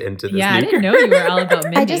deep into this. Yeah, I didn't know you were all about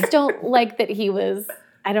Mindy. I just don't like that he was...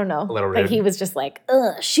 I don't know. A little like rude. he was just like,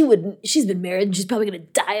 she's been married and she's probably gonna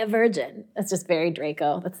die a virgin. That's just very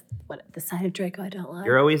Draco. That's what the side of Draco I don't like.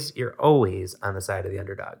 You're always on the side of the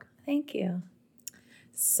underdog. Thank you.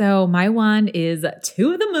 So my wand is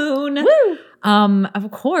to the moon. Woo!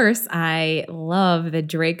 Of course, I love that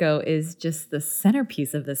Draco is just the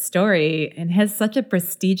centerpiece of this story and has such a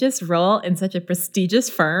prestigious role in such a prestigious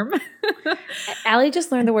firm. Allie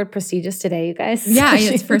just learned the word prestigious today, you guys. Yeah,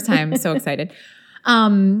 it's the first time. I'm so excited.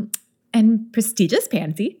 And prestigious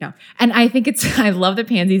pansy. No. And I think I love the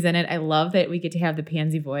pansies in it. I love that we get to have the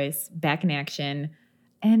pansy voice back in action.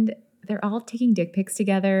 And they're all taking dick pics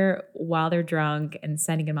together while they're drunk and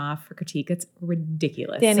sending them off for critique. It's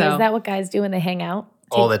ridiculous. Danny, is that what guys do when they hang out?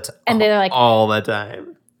 All the time. And they're like, all the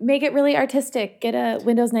time. Make it really artistic. Get a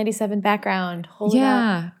Windows 97 background. Hold it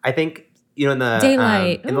up. I think, in the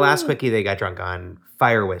Daylight. In the last quickie they got drunk on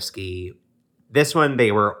fire whiskey. This one,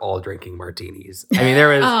 they were all drinking martinis. I mean, there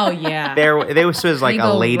was. Oh, yeah. This was like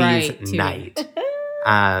a ladies' night.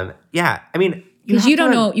 I mean, because you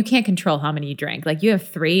don't know, you can't control how many you drank. Like you have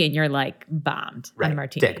 3 and you're like bombed on a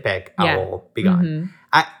martini. Dick pic, I will be gone. Mm-hmm.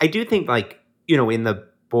 I do think in the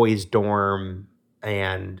boys' dorm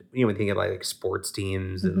and, when thinking of like sports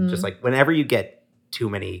teams and just like whenever you get too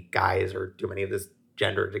many guys or too many of this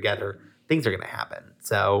gender together, things are going to happen.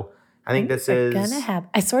 So I think this is going to happen.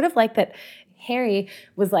 I sort of like that Harry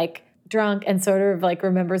was like drunk and sort of like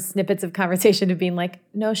remembers snippets of conversation of being like,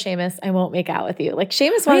 no, Seamus, I won't make out with you. Like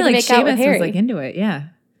Seamus wanted to make out with Harry. Was like into it, yeah.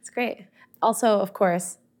 It's great. Also, of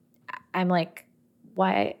course, I'm like,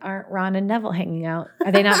 why aren't Ron and Neville hanging out?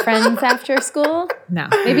 Are they not friends after school? No.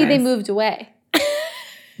 Maybe they moved away.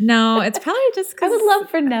 No, it's probably just because I would love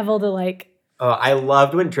for Neville to like. Oh, I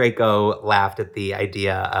loved when Draco laughed at the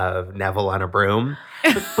idea of Neville on a broom.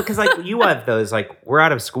 Because like you have those, like we're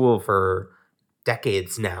out of school for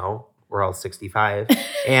decades now. We're all 65.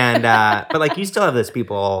 And, but like you still have those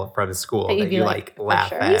people from school that you like laugh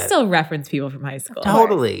sure. at. We still reference people from high school.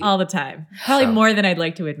 Totally. All the time. Probably more than I'd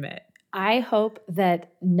like to admit. I hope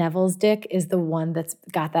that Neville's dick is the one that's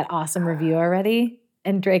got that awesome review already.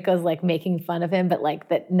 And Draco's like making fun of him, but like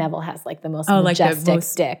that Neville has like the most majestic like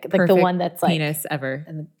the dick. Like the one that's like penis ever.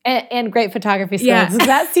 And great photography skills. Yeah.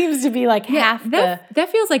 That seems to be like half that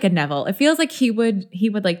feels like a Neville. It feels like he would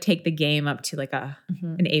like take the game up to like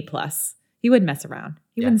an A+. He wouldn't mess around.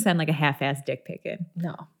 He wouldn't send like a half-assed dick pic in.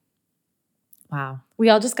 No. Wow. We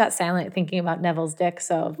all just got silent thinking about Neville's dick,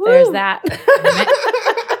 so there's that.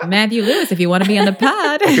 Matthew Lewis, if you want to be on the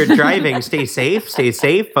pod. If you're driving, stay safe,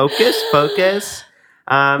 focus.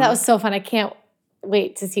 That was so fun. I can't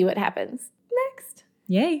wait to see what haps next.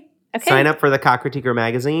 Yay. Okay. Sign up for the Cock Critiquer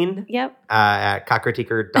magazine. Yep. At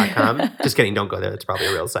cockcritiquer.com. Just kidding. Don't go there. It's probably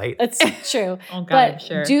a real site. It's true. Oh, God, but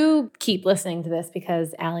sure. do keep listening to this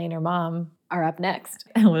because Allie and her mom are up next.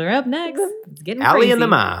 We're up next. It's getting Allie crazy. and the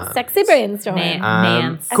mom. Sexy brainstorm.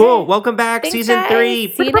 Nance. Cool. Okay. Welcome back. Thanks, Season guys.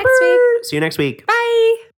 3. See you next week. See you next week.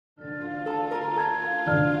 Bye.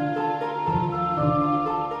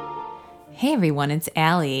 Hey everyone, it's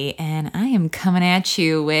Allie, and I am coming at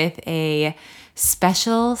you with a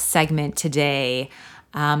special segment today.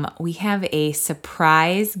 We have a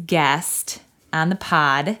surprise guest on the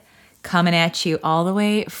pod coming at you all the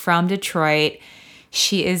way from Detroit.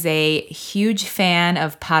 She is a huge fan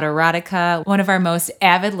of Poderotica, one of our most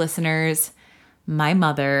avid listeners, my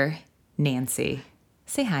mother, Nancy.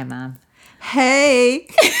 Say hi, Mom. Hey.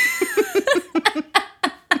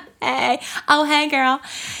 Hey. Oh, hey, girl.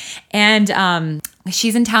 And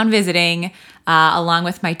she's in town visiting along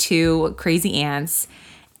with my 2 crazy aunts.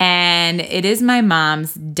 And it is my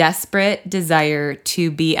mom's desperate desire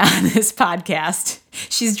to be on this podcast.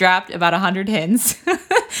 She's dropped about 100 hints.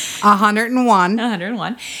 101.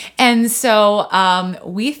 101. And so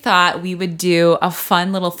we thought we would do a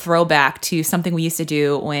fun little throwback to something we used to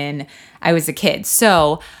do when I was a kid.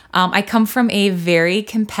 So I come from a very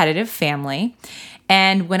competitive family.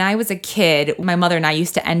 And when I was a kid, my mother and I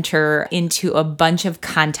used to enter into a bunch of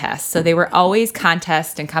contests. So they were always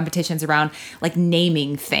contests and competitions around like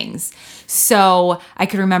naming things. So I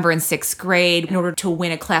could remember in 6th grade, in order to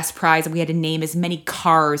win a class prize, we had to name as many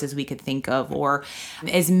cars as we could think of, or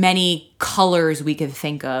as many colors we could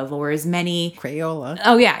think of, or as many... Crayola.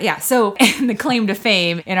 Oh, yeah. So and the claim to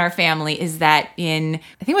fame in our family is that in,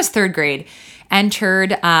 I think it was 3rd grade,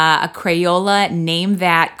 entered a Crayola Name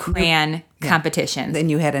That Crayon competition. Then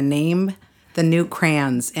you had to name the new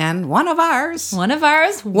crayons, and one of ours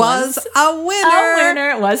was a winner. A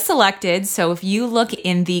winner was selected. So if you look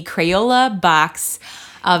in the Crayola box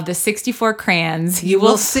of the 64 crayons, you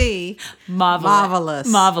will see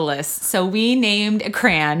marvelous. So we named a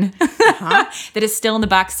crayon that is still in the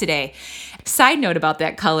box today. Side note about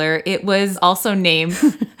that color, it was also named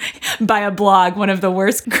by a blog one of the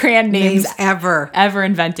worst crayon names ever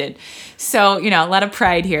invented. So, a lot of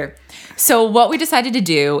pride here. So what we decided to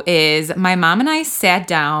do is my mom and I sat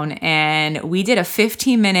down and we did a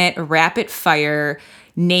 15-minute rapid fire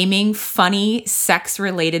naming funny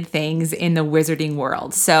sex-related things in the wizarding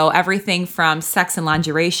world. So everything from sex and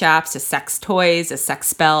lingerie shops to sex toys to sex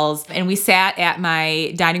spells. And we sat at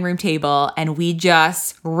my dining room table and we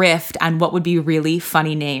just riffed on what would be really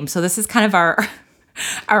funny names. So this is kind of our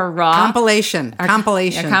raw compilation,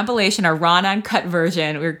 our raw and uncut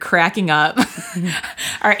version. We were cracking up.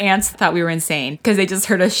 Our aunts thought we were insane because they just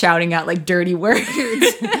heard us shouting out like dirty words.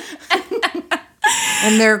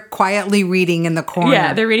 And they're quietly reading in the corner.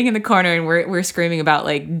 Yeah, they're reading in the corner, and we're screaming about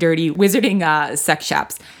like dirty wizarding sex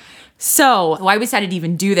shops. So why we decided to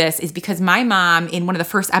even do this is because my mom, in one of the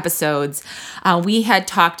first episodes, we had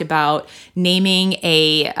talked about naming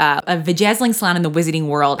a vajazzling salon in the wizarding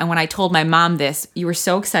world. And when I told my mom this, you were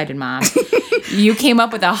so excited, Mom. You came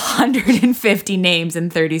up with 150 names in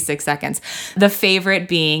 36 seconds. The favorite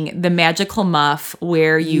being the magical muff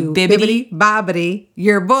where you bibbity bobbity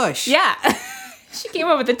your bush. Yeah. She came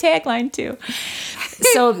up with a tagline too.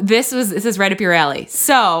 So this is right up your alley.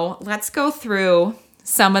 So let's go through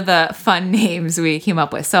some of the fun names we came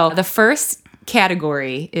up with. So the first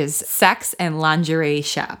category is sex and lingerie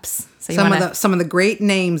shops. So some of the great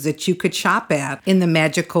names that you could shop at in the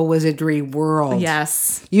magical wizardry world.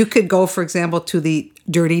 Yes. You could go, for example, to the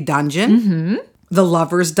Dirty Dungeon. The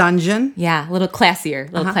Lover's Dungeon. Yeah, a little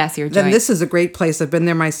classier joint. Then this is a great place. I've been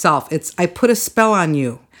there myself. It's I Put a Spell on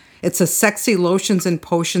You. It's a sexy lotions and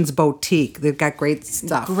potions boutique. They've got great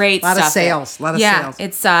stuff. A lot of sales. Yeah,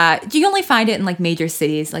 it's you only find it in like major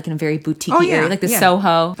cities, like in a very boutique area, like the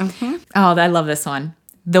Soho. Oh, I love this one.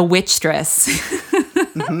 The Witchstress.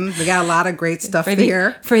 They got a lot of great stuff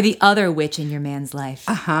here. For the other witch in your man's life.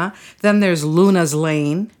 Then there's Luna's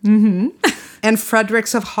Lane. And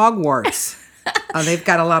Fredericks of Hogwarts. They've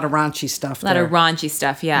got a lot of raunchy stuff there. A lot of raunchy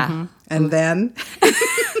stuff, yeah. And then...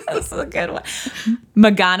 This is a good one.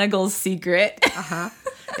 McGonagall's Secret.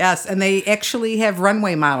 Yes, and they actually have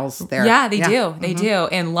runway models there. Yeah, they do. They do.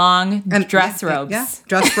 In long dress robes. Yeah,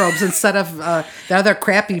 dress robes instead of the other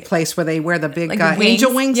crappy place where they wear the big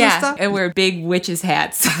angel wings and stuff. And wear big witches'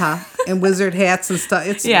 hats. And wizard hats and stuff.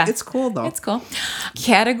 It's cool, though. It's cool.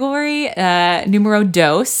 Category numero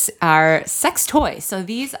dos are sex toys. So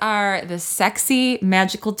these are the sexy,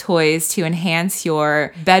 magical toys to enhance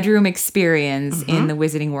your bedroom experience in the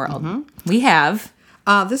wizarding world. We have...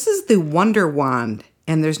 this is the Wonder Wand.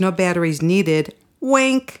 And there's no batteries needed.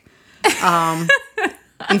 Wink.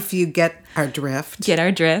 If you get our drift.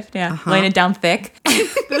 Yeah. Laying it down thick.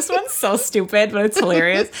 This one's so stupid, but it's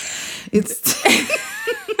hilarious. It's a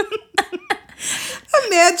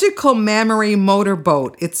magical mammary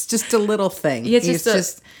motorboat. It's just a little thing. It's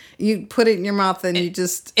just you put it in your mouth and you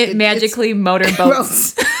just... It magically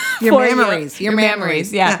motorboats. Your mammaries. Your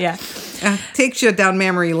mammaries. Yeah. Takes you down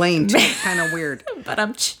mammary lane, too. Kind of weird.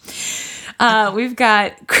 But we've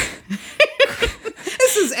got...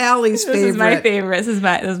 This is Allie's favorite. This is my favorite. This is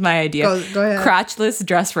my idea. Go ahead. Crotchless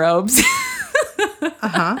dress robes.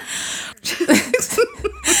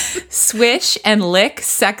 Swish and lick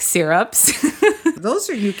sex syrups. Those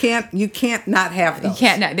are you can't not have those. You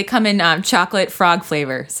can't not. They come in chocolate frog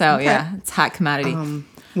flavor. So yeah, it's hot commodity.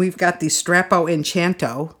 We've got the Strappo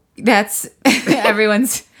Enchanto. That's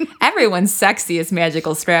everyone's sexiest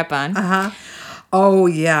magical strap-on. Oh,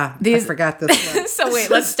 yeah. I forgot this one. So wait,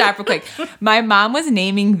 let's stop real quick. My mom was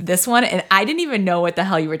naming this one, and I didn't even know what the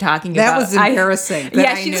hell you were talking about. That was embarrassing.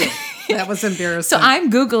 I knew. That was embarrassing. So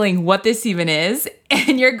I'm Googling what this even is,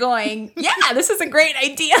 and you're going, yeah, this is a great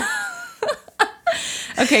idea.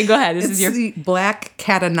 Okay, go ahead. This is the black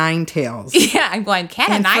cat o' nine tails. Yeah, I'm going cat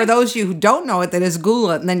o' nine. For those of you who don't know it, that is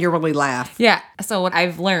Google it, and then you really laugh. Yeah. So what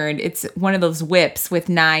I've learned, it's one of those whips with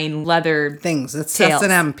 9 leather things. It's tails.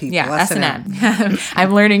 S&M people. Yeah, S&M.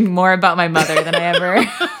 I'm learning more about my mother than I ever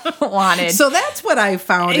wanted. So that's what I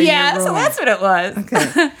found in your room. So that's what it was.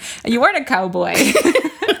 Okay. You weren't a cowboy.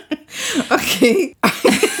 Okay.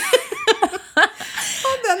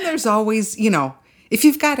 Well, then there's always, if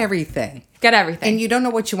you've got everything. And you don't know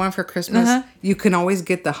what you want for Christmas, you can always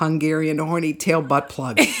get the Hungarian horny tail butt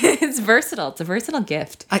plug. It's versatile. It's a versatile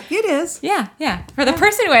gift. It is. Yeah. For the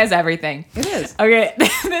person who has everything. It is. Okay,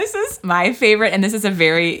 this is my favorite, and this is a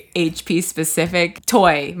very HP specific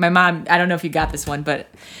toy. My mom, I don't know if you got this one, but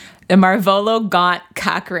the Marvolo Gaunt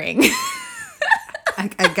cock ring. I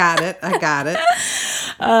got it.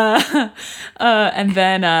 And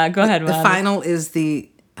then go ahead, Mom. The final is the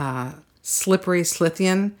slippery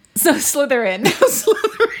Slithian. So Slytherin.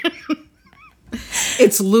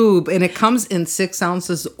 It's lube, and it comes in 6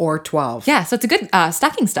 ounces or 12. Yeah, so it's a good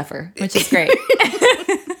stocking stuffer, which is great.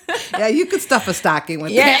 Yeah, you could stuff a stocking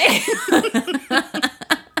with that.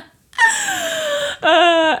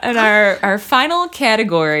 And our final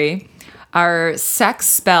category are sex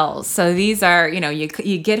spells. So these are,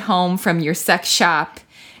 you get home from your sex shop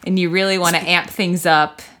and you really want to amp things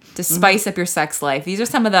up to spice up your sex life. These are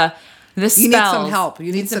some of the spells. You need some help.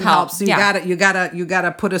 You need some help. So you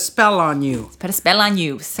gotta put a spell on you. Put a spell on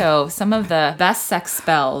you. So some of the best sex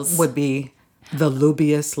spells would be the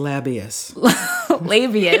lubius labius.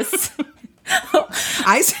 Labius.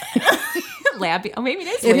 I say labia. Oh, maybe it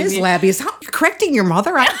is. It is labius. How you're correcting your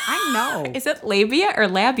mother? I know. Is it labia or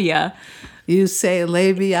labia? You say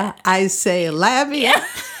labia. I say labia.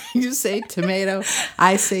 You say tomato.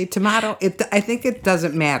 I say tomato. I think it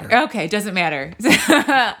doesn't matter. Okay, it doesn't matter.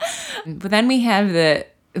 But then we have the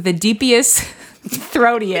deepiest,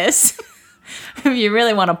 throatiest. If you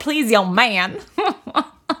really want to please your man.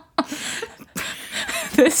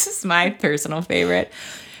 This is my personal favorite.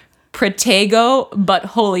 Protego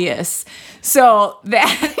buttholius. So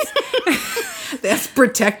that's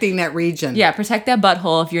protecting that region. Yeah, protect that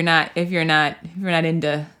butthole if you're not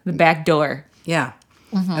into the back door. Yeah.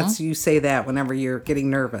 That's you say that whenever you're getting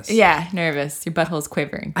nervous. Yeah, nervous. Your butthole's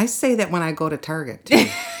quivering. I say that when I go to Target too.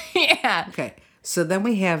 Yeah. Okay. So then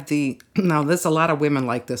we have there's a lot of women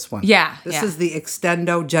like this one. Yeah. This is the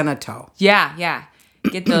extendo genito. Yeah, yeah.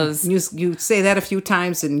 Get those. You say that a few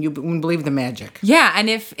times and you wouldn't believe the magic. Yeah, and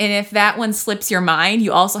if that one slips your mind,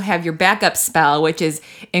 you also have your backup spell, which is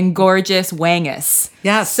Engorgeous Wangus.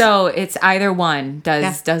 Yes. So it's either one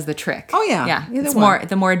does the trick. Oh yeah. Yeah. Either it's one.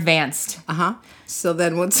 the more advanced. So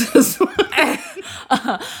then what's this one?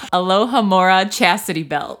 Aloha Mora Chastity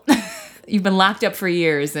Belt. You've been locked up for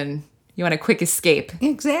years and you want a quick escape.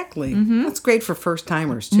 Exactly. That's great for first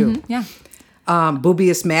timers too. Yeah.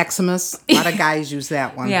 Bubius Maximus. A lot of guys use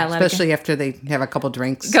that one. Yeah, especially after they have a couple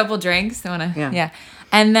drinks. They wanna, yeah.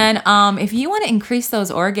 And then if you want to increase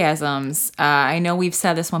those orgasms, I know we've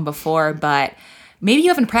said this one before, but maybe you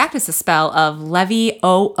haven't practiced a spell of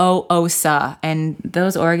Leviosa, and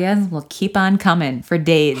those orgasms will keep on coming for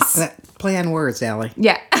days. Play on words, Allie.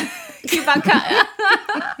 Yeah. Keep on coming.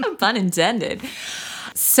 Pun intended.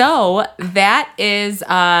 So that is...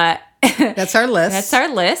 That's our list.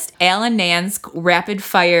 Al and Nan's rapid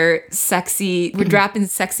fire sexy. We're dropping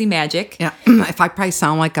sexy magic. Yeah. If I probably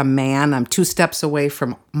sound like a man, I'm 2 steps away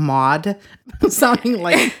from Maud. Sounding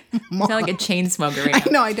like Maud. Sound like a chain smoker. I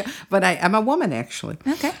know I do, but I'm a woman actually.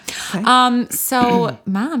 Okay. So,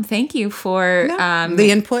 Mom, thank you for the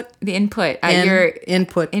input. The input. Your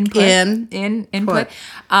input. Input.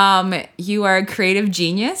 You are a creative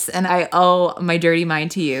genius, and I owe my dirty mind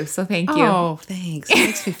to you. So thank you. Oh, thanks. It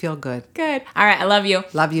makes me feel good. Good. All right. I love you.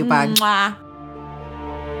 Love you. Bye. Mwah.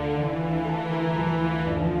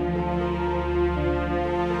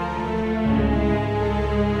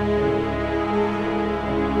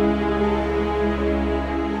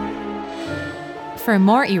 For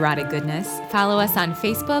more erotic goodness, follow us on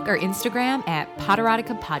Facebook or Instagram at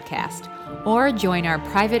Poderotica Podcast, or join our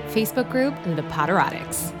private Facebook group, The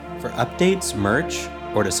Poderotics. For updates, merch,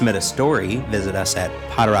 or to submit a story, visit us at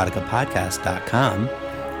poderoticapodcast.com.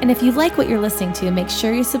 And if you like what you're listening to, make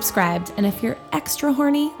sure you're subscribed. And if you're extra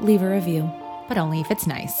horny, leave a review. But only if it's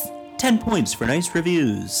nice. 10 points for nice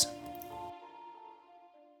reviews.